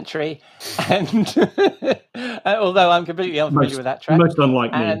this century. And although I'm completely unfamiliar with that track. Most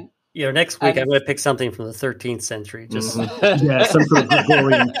unlike me. And, Next week I'm going to pick something from the 13th century. Just yeah, some sort of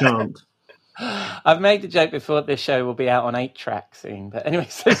Gregorian chant. I've made the joke before this show will be out on 8-track soon. But anyway,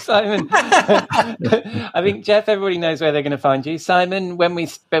 so Simon, I think, Jeff, everybody knows where they're going to find you. Simon, when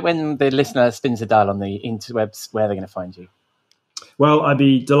the listener spins a dial on the interwebs, where they're going to find you? Well, I'd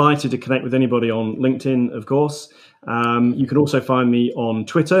be delighted to connect with anybody on LinkedIn, of course. You can also find me on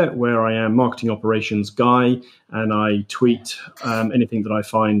Twitter, where I am Marketing Operations Guy, and I tweet anything that I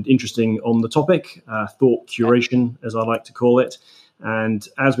find interesting on the topic, thought curation, as I like to call it. And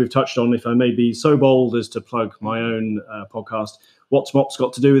as we've touched on, if I may be so bold as to plug my own podcast, What's MOPS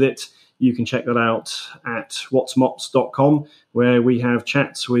Got to Do With It? You can check that out at whatsmops.com, where we have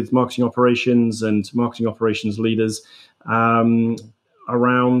chats with marketing operations and marketing operations leaders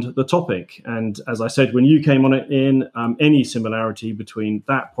around the topic. And as I said, when you came on it, Ian, any similarity between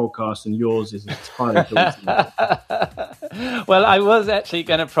that podcast and yours is entirely coincidental. Well, I was actually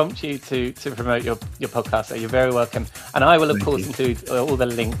going to prompt you to promote your podcast, so you're very welcome. And I will, of course, include all the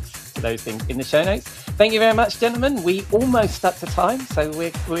links to those things in the show notes. Thank you very much, gentlemen. We almost stuck to time, so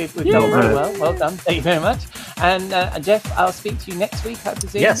we've done very well. Well done. Thank you very much. And Jeff, I'll speak to you next week, I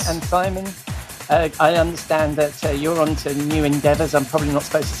presume. Yes. And Simon, I understand that you're on to new endeavours. I'm probably not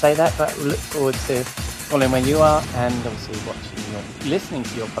supposed to say that, but we look forward to following where you are and obviously listening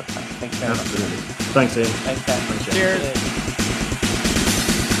to your podcast. Thank you very much. Thanks, Ian. Thanks, Dan. cheers.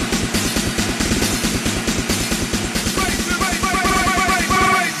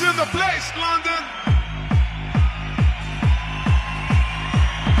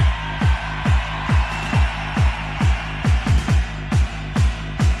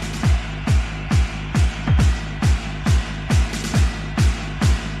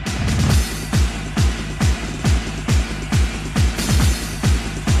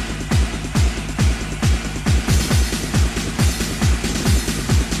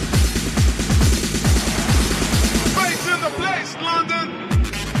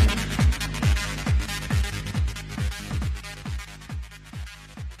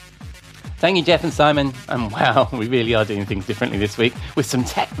 Thank you, Jeff and Simon. And wow, we really are doing things differently this week with some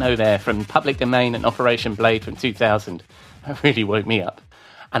techno there from Public Domain and Operation Blade from 2000. That really woke me up.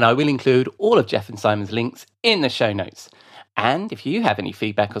 And I will include all of Jeff and Simon's links in the show notes. And if you have any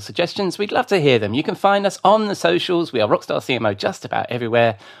feedback or suggestions, we'd love to hear them. You can find us on the socials. We are Rockstar CMO just about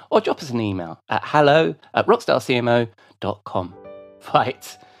everywhere. Or drop us an email at hello@rockstarcmo.com.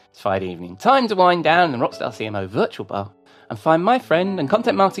 Right, it's Friday evening. Time to wind down in the Rockstar CMO virtual bar and find my friend and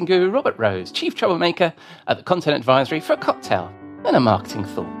content marketing guru Robert Rose, chief troublemaker at the Content Advisory, for a cocktail and a marketing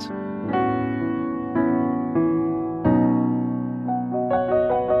thought.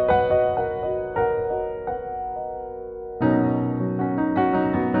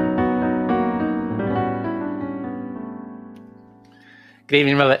 Good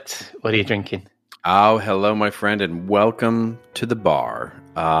evening, Robert. What are you drinking? Oh, hello, my friend, and welcome to the bar.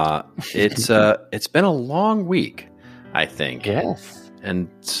 It's been a long week, I think. Yes. And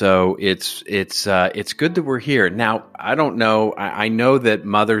so it's good that we're here. Now, I don't know. I know that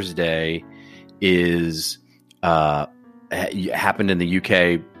Mother's Day is happened in the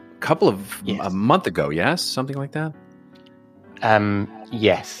UK a month ago. Yes, something like that.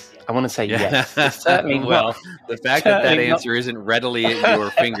 Yes. I want to say yes. It's certainly well, the fact that answer isn't readily at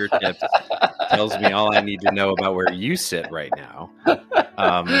your fingertips tells me all I need to know about where you sit right now.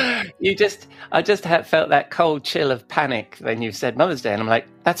 I just felt that cold chill of panic when you said Mother's Day, and I'm like,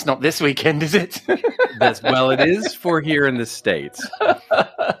 that's not this weekend, is it? Well, it is for here in the States.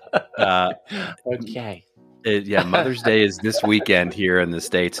 Okay. Mother's Day is this weekend here in the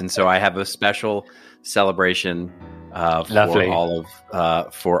States, and so I have a special celebration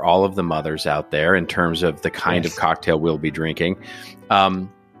for all of the mothers out there in terms of the kind of cocktail we'll be drinking.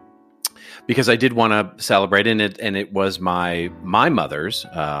 Because I did want to celebrate and it was my mother's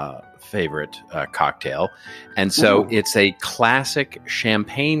favorite cocktail, and so it's a classic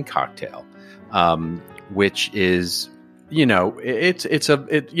champagne cocktail, which is it's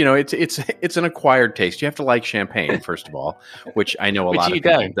an acquired taste. You have to like champagne first of all, which I know a lot of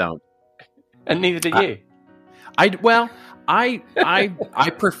people don't, and neither do you. I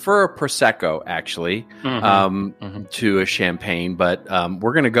prefer a Prosecco actually to a champagne, but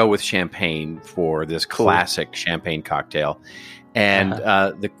we're going to go with champagne for this classic champagne cocktail. And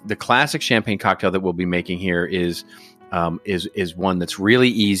the classic champagne cocktail that we'll be making here is one that's really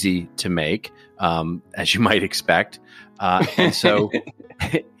easy to make, as you might expect. And so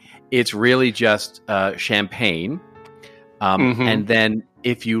it's really just champagne. And then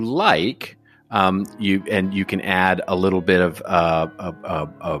if you like, you can add a little bit of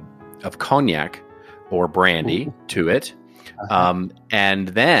cognac or brandy to it. And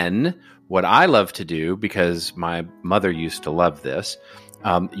then what I love to do, because my mother used to love this,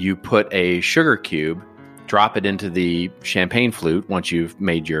 you put a sugar cube, drop it into the champagne flute once you've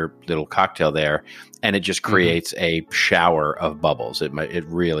made your little cocktail there, and it just creates a shower of bubbles. It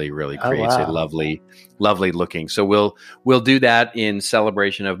really, really creates a lovely, lovely looking. So we'll do that in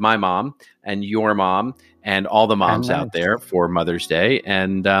celebration of my mom and your mom and all the moms out there for Mother's Day,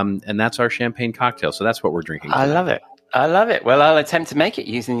 and that's our champagne cocktail. So that's what we're drinking tonight. I love it. Well, I'll attempt to make it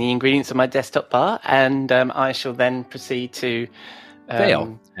using the ingredients on my desktop bar, and I shall then proceed to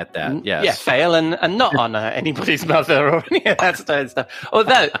fail at that. Yes. Yeah, fail and not honour anybody's mother or any of that sort of stuff.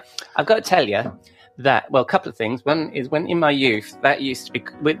 Although I've got to tell you that, well, a couple of things. One is when in my youth, there used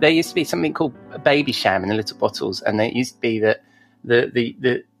to be something called a baby sham in the little bottles, and it used to be that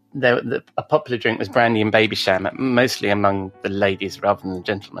a popular drink was brandy and baby sham, mostly among the ladies rather than the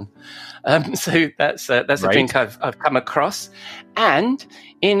gentlemen. So that's a drink I've come across. And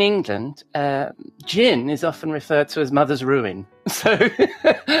in England, gin is often referred to as mother's ruin. So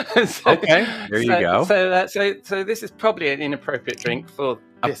okay, there you go. So this is probably an inappropriate drink for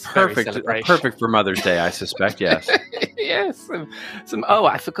this celebration. Perfect for Mother's Day, I suspect. Yes. Yes. Oh,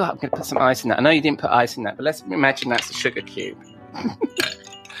 I forgot. I'm going to put some ice in that. I know you didn't put ice in that, but let's imagine that's a sugar cube.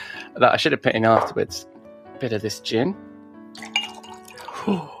 That I should have put in afterwards. A bit of this gin,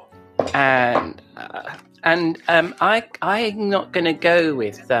 and I'm not going to go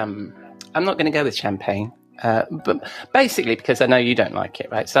with champagne, but basically because I know you don't like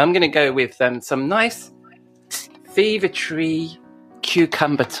it, right? So I'm going to go with some nice Fever Tree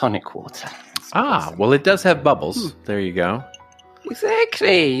cucumber tonic water. Well, it does have bubbles. There you go.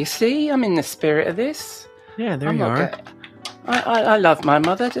 Exactly. You see, I'm in the spirit of this. Yeah, there you are. I love my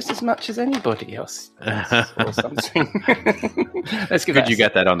mother just as much as anybody else or something. Let's give Good you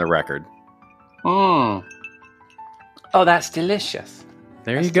get that on the record. Oh, that's delicious.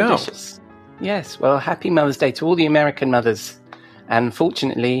 There you go. Delicious. Yes, well, happy Mother's Day to all the American mothers, and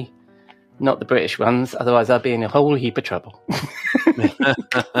fortunately not the British ones, otherwise I'll be in a whole heap of trouble.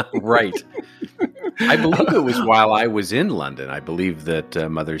 Right. I believe it was while I was in London. I believe that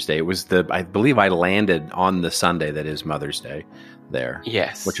Mother's Day I believe I landed on the Sunday that is Mother's Day there.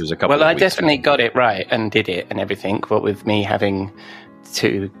 Yes. Which was a couple of weeks weeks definitely ago. got it right and did it and everything, but with me having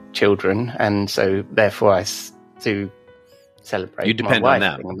 2 children, and so therefore I do celebrate. You depend my on wife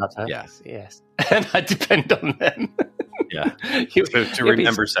them. being a mother. Yes. And I depend on them. Yeah. To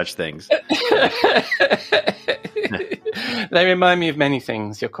remember such things. They remind me of many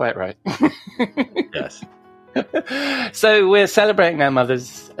things. You're quite right. Yes. So we're celebrating our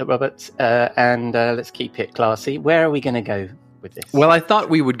mothers, Robert, and let's keep it classy. Where are we going to go with this? Well, I thought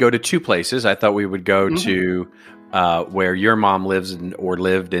we would go to 2 places. I thought we would go to where your mom lives or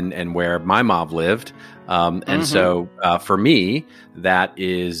lived and where my mom lived. And so for me, that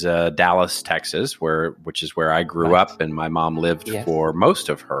is Dallas, Texas, which is where I grew up, and my mom lived for most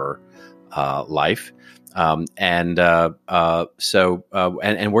of her life. And where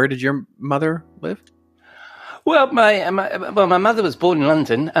did your mother live? Well, my mother was born in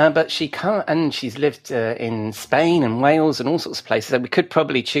London, but she's lived in Spain and Wales and all sorts of places. So we could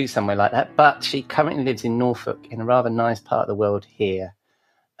probably choose somewhere like that, but she currently lives in Norfolk, in a rather nice part of the world here.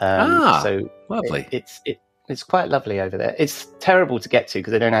 So lovely. It's quite lovely over there. It's terrible to get to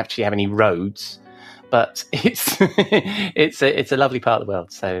because they don't actually have any roads, but it's a lovely part of the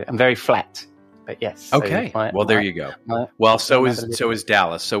world. So I'm very flat. But yes. Okay. There you go. So is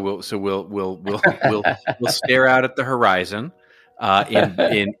Dallas. So we'll stare out at the horizon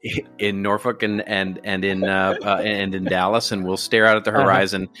in Norfolk and in Dallas, and we'll stare out at the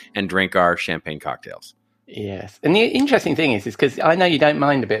horizon and drink our champagne cocktails. Yes. And the interesting thing is because I know you don't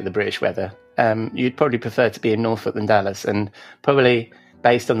mind a bit of the British weather. You'd probably prefer to be in Norfolk than Dallas, and probably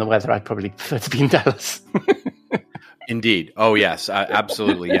based on the weather, I'd probably prefer to be in Dallas. Indeed. Oh, yes,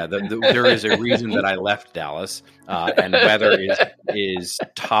 absolutely. Yeah, there is a reason that I left Dallas, and weather is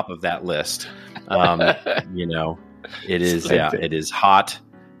top of that list. It is. Yeah, it is hot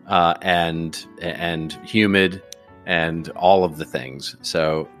and humid and all of the things.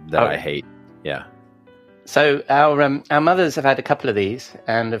 So that I hate. Yeah. So our mothers have had a couple of these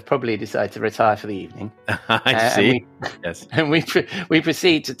and have probably decided to retire for the evening. I see. Yes. And we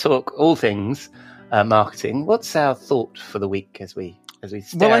proceed to talk all things marketing. What's our thought for the week as we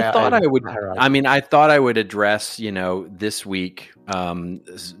stare Well, I out thought over I would. the horizon? I mean, I thought I would address, this week,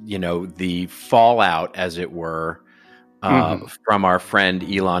 the fallout, as it were, from our friend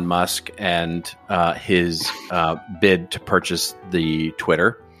Elon Musk and his bid to purchase the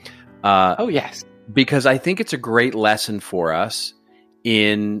Twitter. Oh, yes. Because I think it's a great lesson for us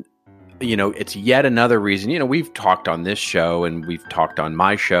in, it's yet another reason. We've talked on this show and we've talked on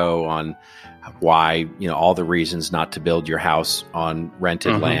my show on why, all the reasons not to build your house on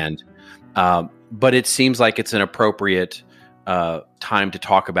rented land. But it seems like it's an appropriate time to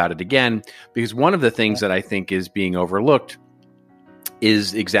talk about it again, because one of the things that I think is being overlooked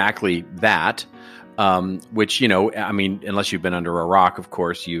is exactly that, which, unless you've been under a rock, of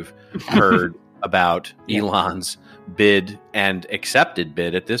course, you've heard about Elon's bid and accepted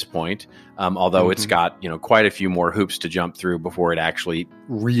bid at this point, although it's got, quite a few more hoops to jump through before it actually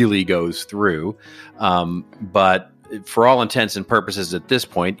really goes through. But for all intents and purposes at this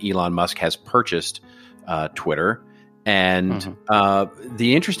point, Elon Musk has purchased Twitter. And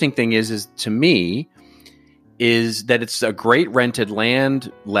the interesting thing is to me, is that it's a great rented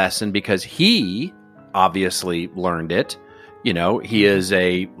land lesson because he obviously learned it. He is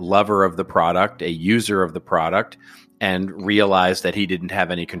a lover of the product, a user of the product, and realized that he didn't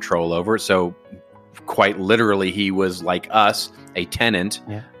have any control over it. So quite literally, he was like us, a tenant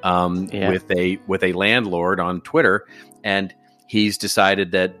with a landlord on Twitter, and he's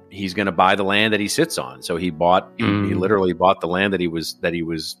decided that he's going to buy the land that he sits on. So he literally bought the land that he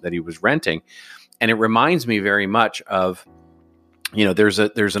was renting, and it reminds me very much of, there's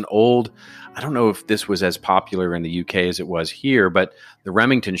an old, I don't know if this was as popular in the UK as it was here, but the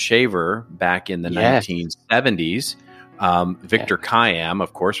Remington shaver back in the 1970s. Victor Kiam,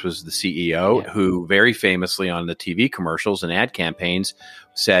 of course, was the CEO who very famously on the TV commercials and ad campaigns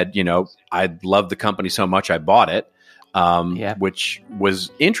said, I love the company so much I bought it, which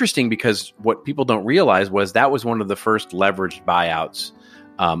was interesting because what people don't realize was that was one of the first leveraged buyouts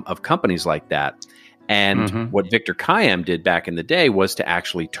of companies like that. And what Victor Kiam did back in the day was to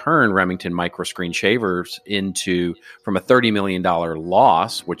actually turn Remington microscreen shavers from a $30 million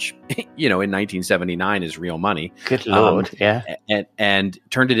loss, which, in 1979 is real money. Good Lord. And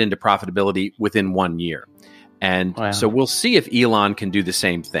turned it into profitability within 1 year. And so we'll see if Elon can do the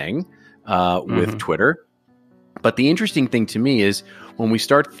same thing with Twitter. But the interesting thing to me is when we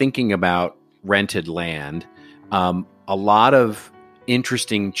start thinking about rented land, a lot of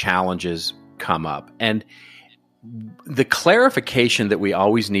interesting challenges come up. And the clarification that we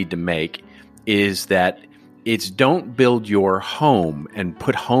always need to make is that it's don't build your home, and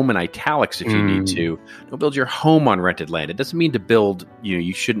put home in italics if you need to. Don't build your home on rented land. It doesn't mean to build,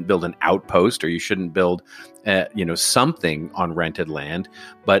 you shouldn't build an outpost or you shouldn't build, something on rented land.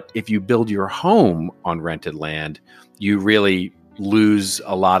 But if you build your home on rented land, you really lose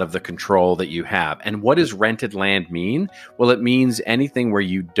a lot of the control that you have. And what does rented land mean? Well, it means anything where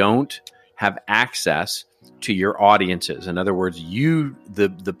you don't have access to your audiences. In other words,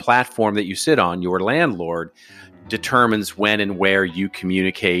 the platform that you sit on, your landlord, determines when and where you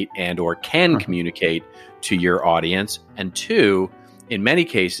communicate and or can communicate to your audience. And two, in many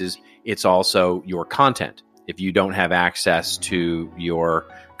cases, it's also your content. If you don't have access to your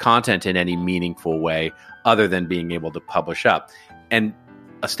content in any meaningful way other than being able to publish up. And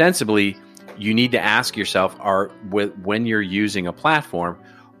ostensibly, you need to ask yourself, when you're using a platform,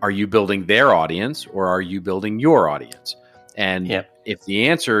 are you building their audience or are you building your audience? And if the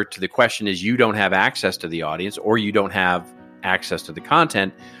answer to the question is you don't have access to the audience or you don't have access to the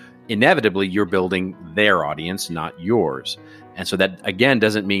content, inevitably you're building their audience, not yours. And so that, again,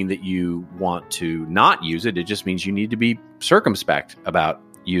 doesn't mean that you want to not use it. It just means you need to be circumspect about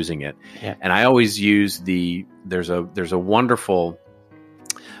using it. Yeah. And I always use there's a wonderful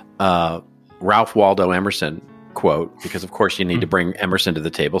Ralph Waldo Emerson quote, because of course you need to bring Emerson to the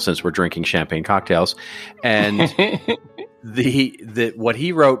table since we're drinking champagne cocktails. And what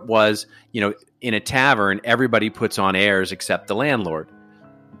he wrote was, in a tavern, everybody puts on airs except the landlord.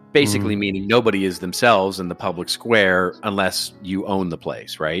 Basically meaning nobody is themselves in the public square unless you own the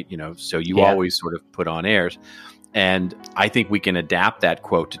place, right? So you always sort of put on airs. And I think we can adapt that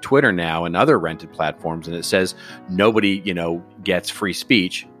quote to Twitter now and other rented platforms. And it says nobody, gets free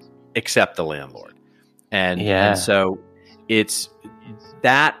speech except the landlord. And so it's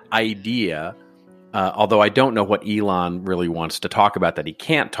that idea, although I don't know what Elon really wants to talk about that he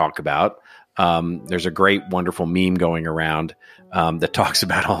can't talk about. There's a great, wonderful meme going around that talks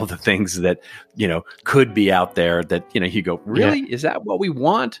about all the things that, could be out there that, you go, really? Yeah. Is that what we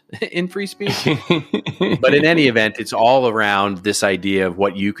want in free speech? But in any event, it's all around this idea of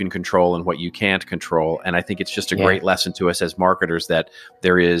what you can control and what you can't control. And I think it's just a great lesson to us as marketers that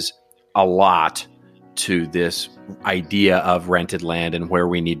there is a lot to this idea of rented land and where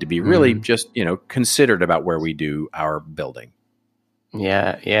we need to be really just, considered about where we do our building.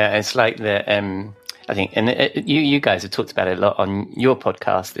 Yeah. It's like I think, and you guys have talked about it a lot on your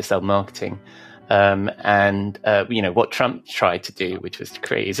podcast, This Old Marketing, and what Trump tried to do, which was to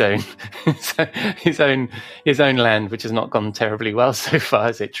create his own his own land, which has not gone terribly well so far,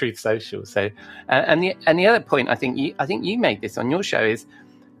 is it? Truth Social. So, and the other point I think you made this on your show is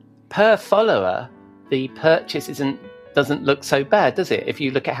per follower, the purchase doesn't look so bad, does it? If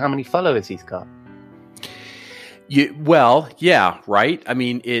you look at how many followers he's got. Well, yeah, right. I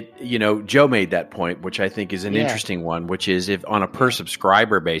mean, Joe made that point, which I think is an interesting one, which is if on a per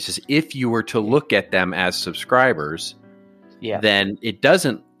subscriber basis, if you were to look at them as subscribers, then it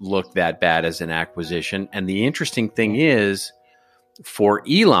doesn't look that bad as an acquisition. And the interesting thing is, for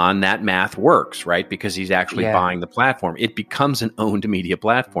Elon, that math works, right? Because he's actually buying the platform. It becomes an owned media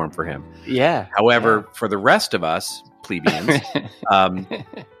platform for him. Yeah. However, for the rest of us plebeians,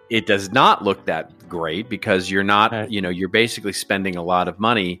 it does not look that great because you're not, you're basically spending a lot of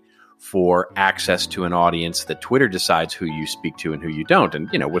money for access to an audience that Twitter decides who you speak to and who you don't. And,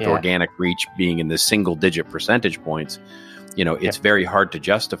 with organic reach being in the single digit percentage points, it's very hard to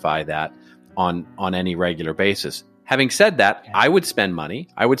justify that on any regular basis. Having said that, I would spend money.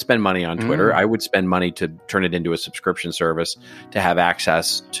 I would spend money on Twitter. I would spend money to turn it into a subscription service to have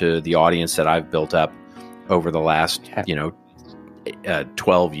access to the audience that I've built up over the last,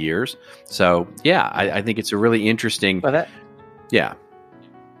 12 years. So, I think it's a really interesting.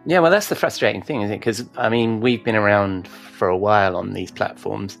 Yeah, well, that's the frustrating thing, isn't it? Because, we've been around for a while on these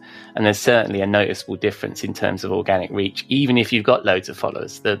platforms, and there's certainly a noticeable difference in terms of organic reach. Even if you've got loads of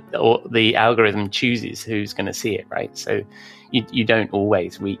followers, the algorithm chooses who's going to see it, right? So you don't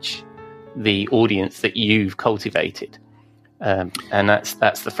always reach the audience that you've cultivated. And that's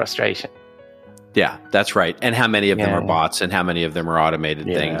the frustration. Yeah, that's right. And how many of them are bots, and how many of them are automated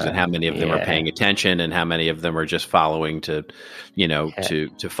things, and how many of them are paying attention, and how many of them are just following to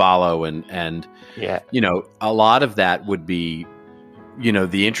follow, and a lot of that would be,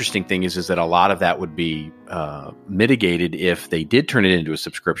 the interesting thing is that a lot of that would be mitigated if they did turn it into a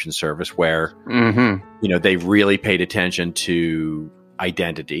subscription service where, they really paid attention to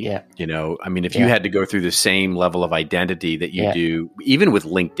identity. If you had to go through the same level of identity that you do, even with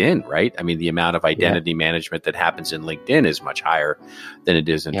LinkedIn, right? The amount of identity management that happens in LinkedIn is much higher than it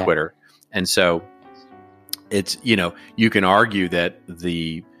is in Twitter. And so it's, you can argue that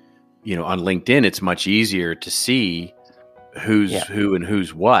on LinkedIn, it's much easier to see who's who and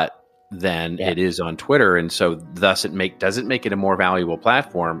who's what than it is on Twitter. And so thus does it make it a more valuable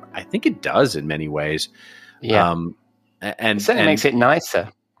platform? I think it does in many ways. And it certainly makes it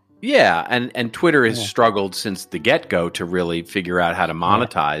nicer. Yeah, and Twitter has struggled since the get-go to really figure out how to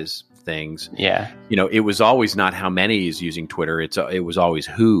monetize things. Yeah. It was always not how many is using Twitter; it was always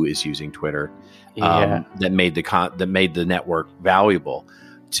who is using Twitter that made the network valuable.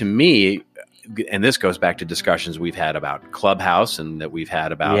 To me, and this goes back to discussions we've had about Clubhouse and that we've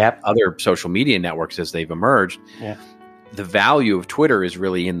had about other social media networks as they've emerged. Yeah. The value of Twitter is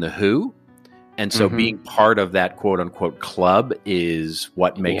really in the who. And so being part of that quote unquote club is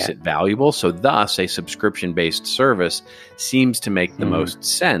what makes it valuable. So thus a subscription-based service seems to make the most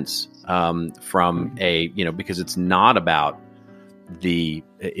sense from because it's not about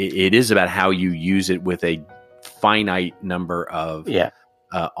it is about how you use it with a finite number of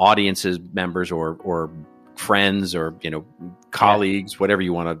audiences, members or friends or, colleagues, however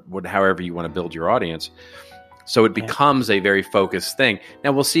you want to build your audience. So it becomes a very focused thing.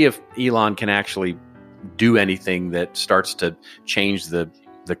 Now we'll see if Elon can actually do anything that starts to change the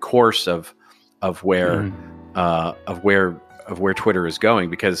course of where Twitter is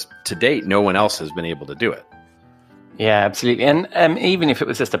going, because to date no one else has been able to do it. Yeah, absolutely. And even if it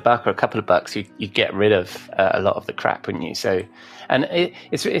was just $1 or a couple of bucks, you'd get rid of a lot of the crap, wouldn't you? So, and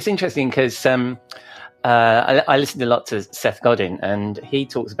it's interesting because I listened a lot to Seth Godin, and he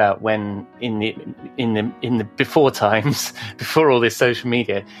talks about when in the before times, before all this social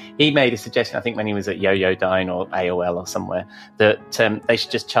media, he made a suggestion. I think when he was at Yoyodyne or AOL or somewhere, that they should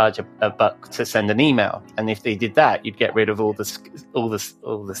just charge $1 to send an email, and if they did that, you'd get rid of all the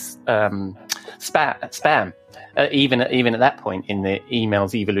spam. Even at that point in the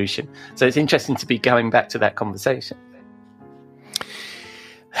emails evolution. So it's interesting to be going back to that conversation.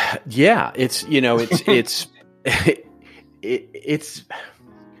 Yeah, it's I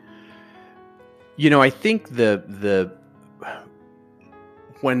think the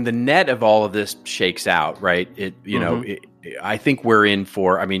when the net of all of this shakes out, right? I think we're in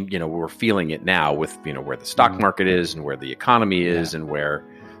for. We're feeling it now with where the stock market is and where the economy is and where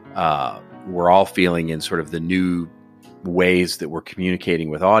we're all feeling in sort of the new ways that we're communicating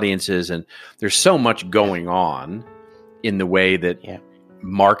with audiences, and there's so much going on in the way that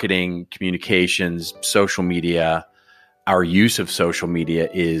marketing, communications, social media, our use of social media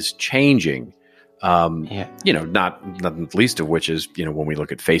is changing. Not least of which is, when we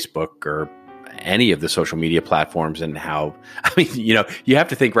look at Facebook or any of the social media platforms and how, you have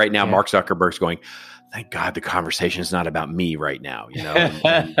to think right now, Mark Zuckerberg's going, thank God the conversation is not about me right now,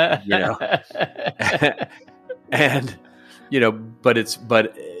 and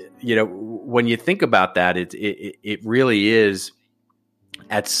when you think about that, it really is,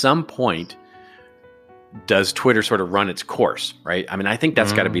 at some point, does Twitter sort of run its course, right? I think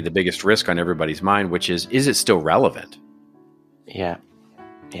that's got to be the biggest risk on everybody's mind, which is it still relevant? Yeah.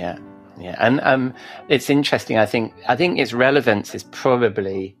 And it's interesting. I think its relevance is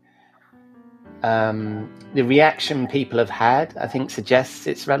probably the reaction people have had, I think, suggests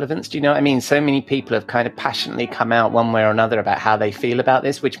its relevance. Do you know what I mean? So many people have kind of passionately come out one way or another about how they feel about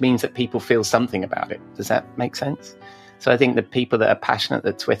this, which means that people feel something about it. Does that make sense? So I think the people that are passionate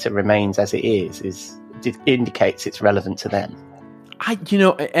that Twitter remains as it is indicates it's relevant to them.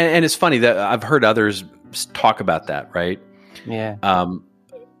 And it's funny that I've heard others talk about that, right? Yeah.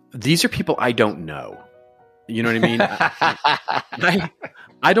 These are people I don't know. You know what I mean?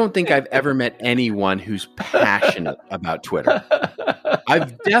 I don't think I've ever met anyone who's passionate about Twitter.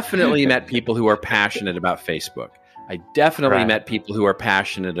 I've definitely met people who are passionate about Facebook. I definitely met people who are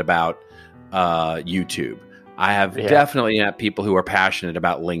passionate about YouTube. I have definitely met people who are passionate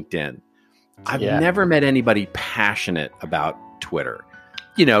about LinkedIn. I've never met anybody passionate about Twitter.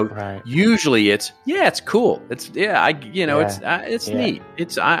 Usually it's cool. It's it's neat.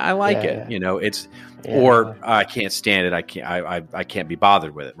 I like it. Or I can't stand it. I can't be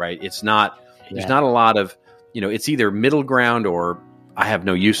bothered with it. Right. It's not. There's not a lot of. It's either middle ground or I have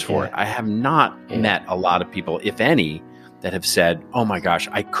no use for it. I have not met a lot of people, if any, that have said, "Oh my gosh,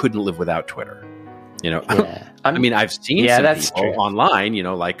 I couldn't live without Twitter." I've seen some people online,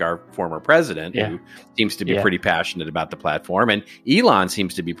 like our former president, who seems to be pretty passionate about the platform, and Elon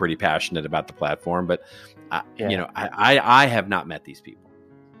seems to be pretty passionate about the platform. But I have not met these people.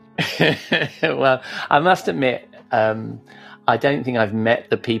 Well, I must admit, I don't think I've met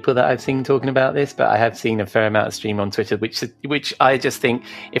the people that I've seen talking about this, but I have seen a fair amount of stream on Twitter, which I just think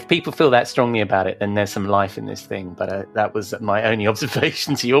if people feel that strongly about it, then there's some life in this thing. But that was my only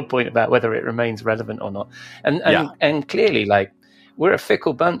observation to your point about whether it remains relevant or not. And clearly, like, we're a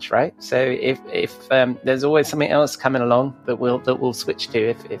fickle bunch, right? So if there's always something else coming along that we'll switch to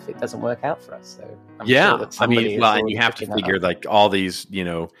if it doesn't work out for us. So I'm sure that and you have to figure like all these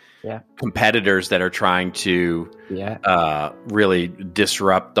competitors that are trying to really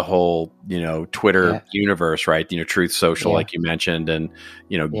disrupt the whole Twitter universe, right? Truth Social, like you mentioned, and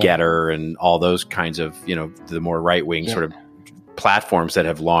Getter and all those kinds of the more right wing sort of platforms that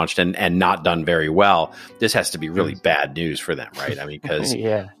have launched and not done very well. This has to be really bad news for them, right? Because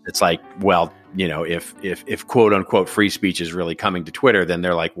it's like, well, if quote unquote free speech is really coming to Twitter, then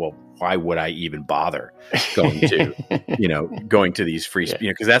they're like, well, why would I even bother going to these free speech?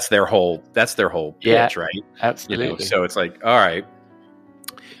 Because that's their whole pitch, right? Absolutely. So it's like, all right,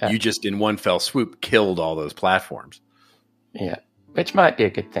 you just in one fell swoop killed all those platforms. Yeah, which might be a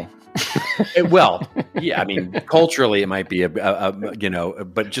good thing. Culturally it might be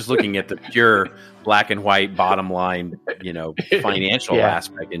but just looking at the pure black and white bottom line, financial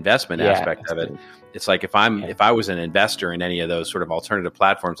aspect, investment aspect of it, it's like if I was an investor in any of those sort of alternative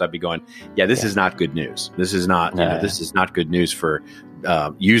platforms, I'd be going, this is not good news. This is not, this is not good news for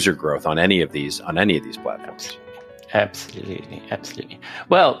user growth on any of these platforms. Absolutely.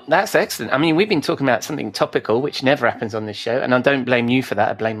 Well, that's excellent. We've been talking about something topical, which never happens on this show, and I don't blame you for that.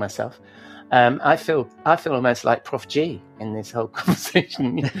 I blame myself. I feel almost like Prof G in this whole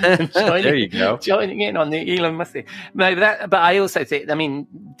conversation. There you go, joining in on the Elon Musk thing. No, but I also think,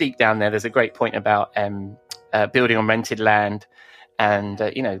 deep down there's a great point about building on rented land,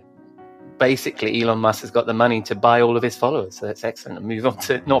 and basically Elon Musk has got the money to buy all of his followers, so that's excellent. And move on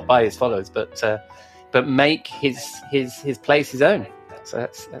to not buy his followers, but make his place his own. So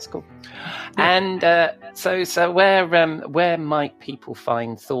that's cool. And so where might people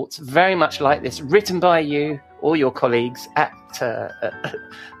find thoughts very much like this, written by you or your colleagues at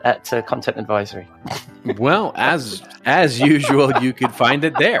Content Advisory? Well, as usual, you could find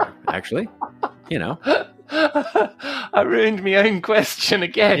it there. Actually, I ruined my own question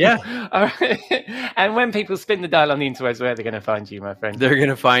again. Yeah. And when people spin the dial on the interwebs, where are they going to find you, my friend? They're going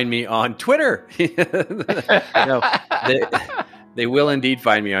to find me on Twitter. They will indeed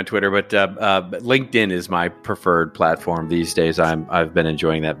find me on Twitter, but LinkedIn is my preferred platform these days. I've been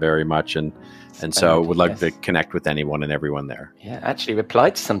enjoying that very much, and so would like to connect with anyone and everyone there. Yeah, actually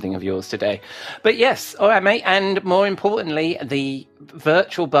replied to something of yours today. But yes, all right, mate. And more importantly, the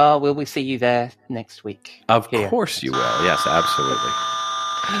virtual bar, will we see you there next week? Of course you will. Yes, absolutely.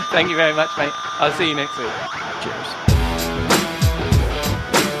 Thank you very much, mate. I'll see you next week. Cheers.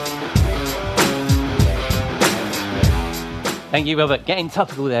 Thank you, Robert. Getting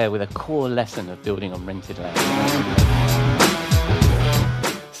topical there with a core lesson of building on rented land.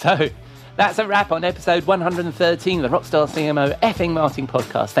 So that's a wrap on episode 113 of the Rockstar CMO effing Marketing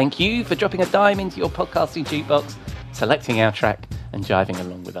Podcast. Thank you for dropping a dime into your podcasting jukebox, selecting our track, and jiving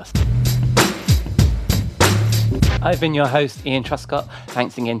along with us. I've been your host, Ian Truscott.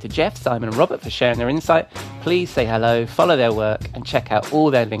 Thanks again to Jeff, Simon, and Robert for sharing their insight. Please say hello, follow their work, and check out all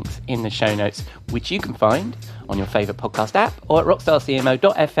their links in the show notes, which you can find on your favourite podcast app or at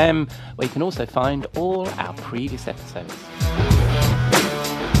rockstarcmo.fm, where you can also find all our previous episodes.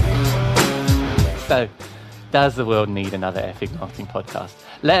 So, does the world need another effing marketing podcast?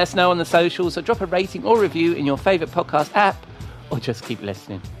 Let us know on the socials, or drop a rating or review in your favourite podcast app, or just keep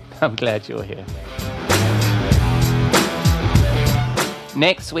listening. I'm glad you're here.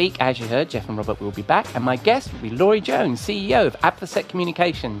 Next week, as you heard, Jeff and Robert will be back, and my guest will be Laurie Jones, CEO of Advocet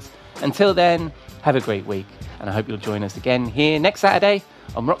Communications. Until then, have a great week, and I hope you'll join us again here next Saturday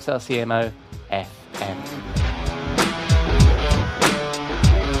on Rockstar CMO FM.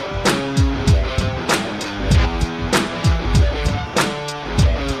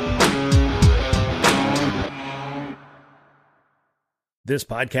 This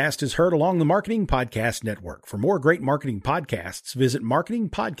podcast is heard along the Marketing Podcast Network. For more great marketing podcasts, visit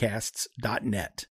marketingpodcasts.net.